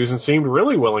interviews and seemed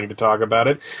really willing to talk about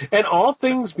it. And all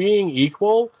things being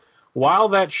equal, while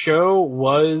that show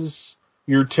was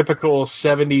your typical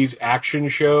 70s action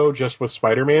show just with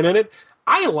Spider-Man in it,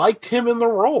 I liked him in the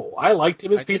role. I liked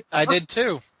him as Peter Parker.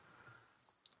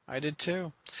 I did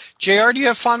too. JR, do you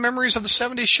have fond memories of the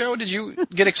 70s show? Did you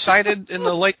get excited in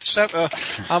the late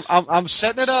I'm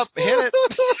setting it up. Hit it.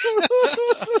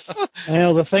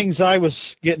 Well, the things I was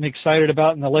getting excited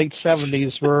about in the late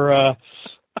 70s were,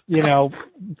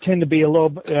 tend to be a little.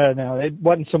 No, it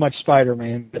wasn't so much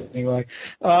Spider-Man, but anyway.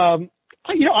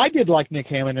 I did like Nick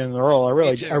Hammond in the role. I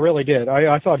really did.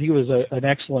 I thought he was an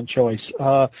excellent choice.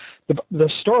 The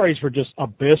stories were just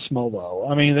abysmal, though.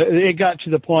 I mean, it got to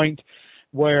the point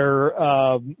where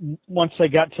once they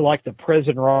got to like the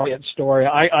prison riot story,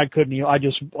 I couldn't. I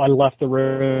left the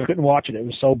room. Couldn't watch it. It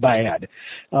was so bad.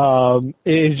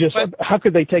 It's just how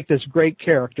could they take this great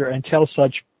character and tell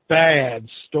such bad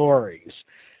stories?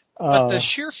 But the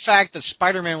sheer fact that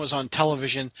Spider-Man was on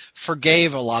television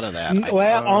forgave a lot of that.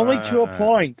 Well, only to a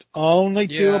point. Only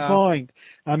to a point.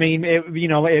 I mean, it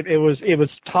was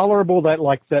tolerable that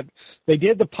they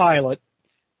did the pilot,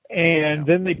 and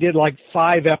then they did like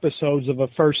 5 episodes of a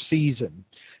first season,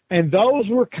 and those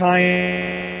were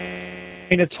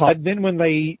kind of tough. Then when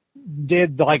they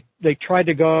did they tried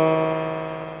to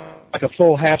go like a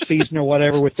full half season or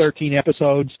whatever with 13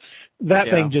 episodes. That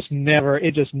thing just never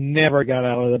got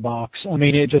out of the box. I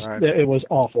mean, it was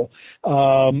awful.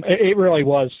 It really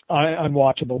was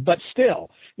unwatchable. But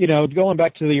still, going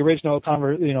back to the original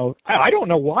I don't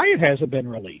know why it hasn't been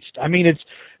released. I mean, I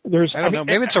don't know.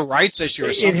 Maybe it's a rights issue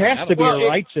or something. It has to be a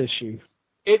rights issue.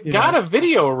 It got a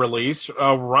video release.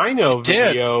 Rhino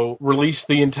Video released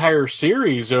the entire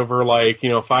series over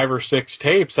 5 or 6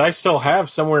 tapes. I still have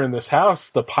somewhere in this house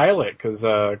the pilot because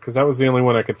that was the only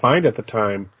one I could find at the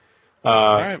time.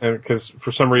 Because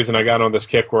for some reason I got on this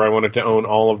kick where I wanted to own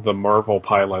all of the Marvel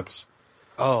pilots.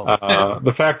 Oh,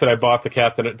 the fact that I bought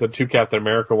the 2 Captain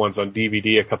America ones on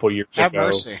DVD a couple years ago. Have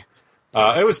mercy.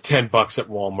 It was $10 at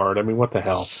Walmart. I mean, what the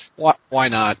hell? Why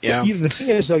not? Yeah. The thing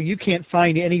is, though, you can't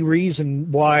find any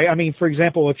reason why. I mean, for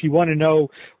example, if you want to know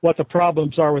what the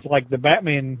problems are with the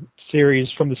Batman series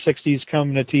from the 60s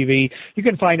coming to TV, you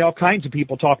can find all kinds of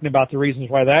people talking about the reasons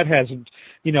why that hasn't,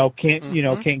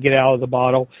 can't get out of the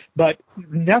bottle. But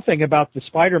nothing about the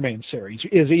Spider-Man series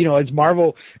is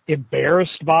Marvel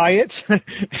embarrassed by it?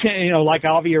 Like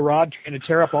Avi Arad trying to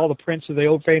tear up all the prints of the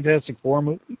old Fantastic Four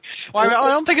movie. Well, I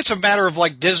don't think it's a matter of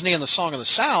Disney and the Song of the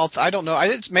South. I don't know.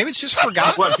 Maybe it's just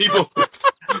forgotten. What people?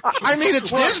 I mean, it's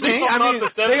Disney. I mean,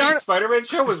 the Spider-Man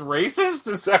show was racist.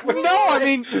 Is that what? No, I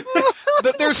mean,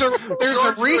 there's a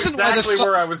reason why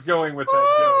where I was going with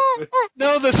that joke.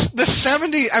 No, the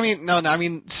 70s. I mean, no. I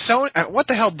mean, so what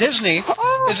the hell? Disney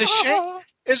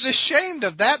is ashamed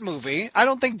of that movie. I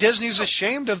don't think Disney's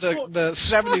ashamed of the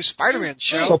 70s Spider-Man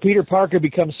show. So Peter Parker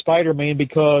becomes Spider-Man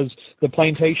because the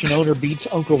plantation owner beats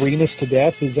Uncle Remus to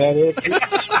death. Is that it?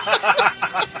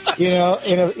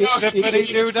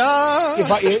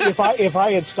 If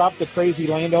I had stopped the crazy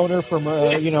landowner from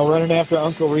running after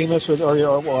Uncle Remus or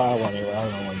whatever, I don't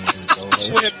know what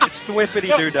It's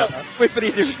Twippity-doo-dah.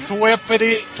 Twippity-doo.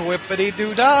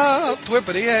 Twippity-doo-dah.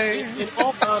 Twippity-ay. In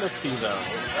all honesty, though,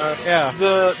 yeah,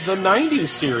 the 90s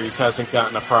series hasn't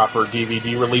gotten a proper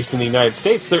DVD release in the United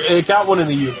States. It got one in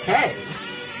the UK.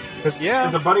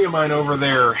 Yeah. A buddy of mine over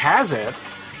there has it.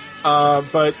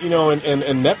 But, you know, and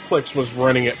Netflix was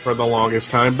running it for the longest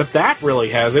time, but that really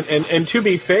hasn't. And to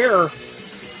be fair,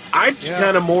 I'm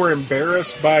kind of more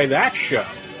embarrassed by that show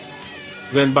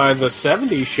than by the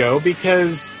 70s show,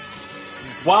 because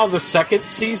while the second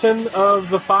season of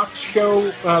the Fox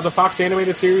show, the Fox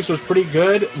animated series, was pretty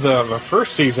good, the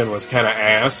first season was kind of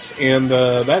ass, and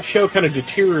that show kind of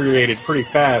deteriorated pretty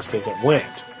fast as it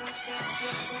went.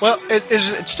 Well,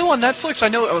 it's still on Netflix? I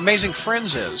know Amazing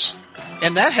Friends is.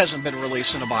 And that hasn't been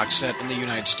released in a box set in the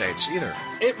United States either.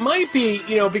 It might be,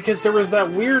 you know, because there was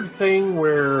that weird thing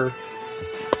where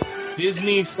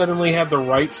Disney suddenly had the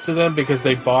rights to them because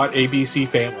they bought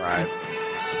ABC Family. Right.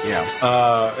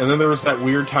 Yeah. And then there was that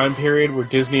weird time period where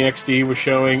Disney XD was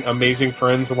showing Amazing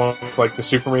Friends along with, like, the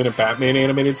Superman and Batman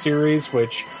animated series,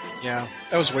 which... Yeah,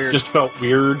 that was weird. Just felt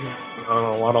weird on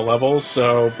a lot of levels,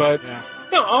 so... But... Yeah.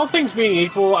 You know, all things being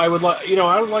equal, I would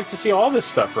like to see all this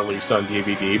stuff released on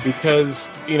DVD because,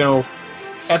 you know,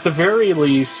 at the very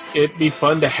least, it'd be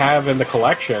fun to have in the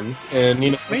collection. And,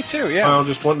 you know, me too. Yeah, I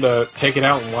just wanted to take it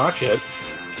out and watch it.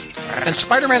 And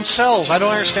Spider-Man sells. I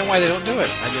don't understand why they don't do it.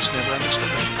 I just never understood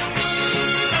that.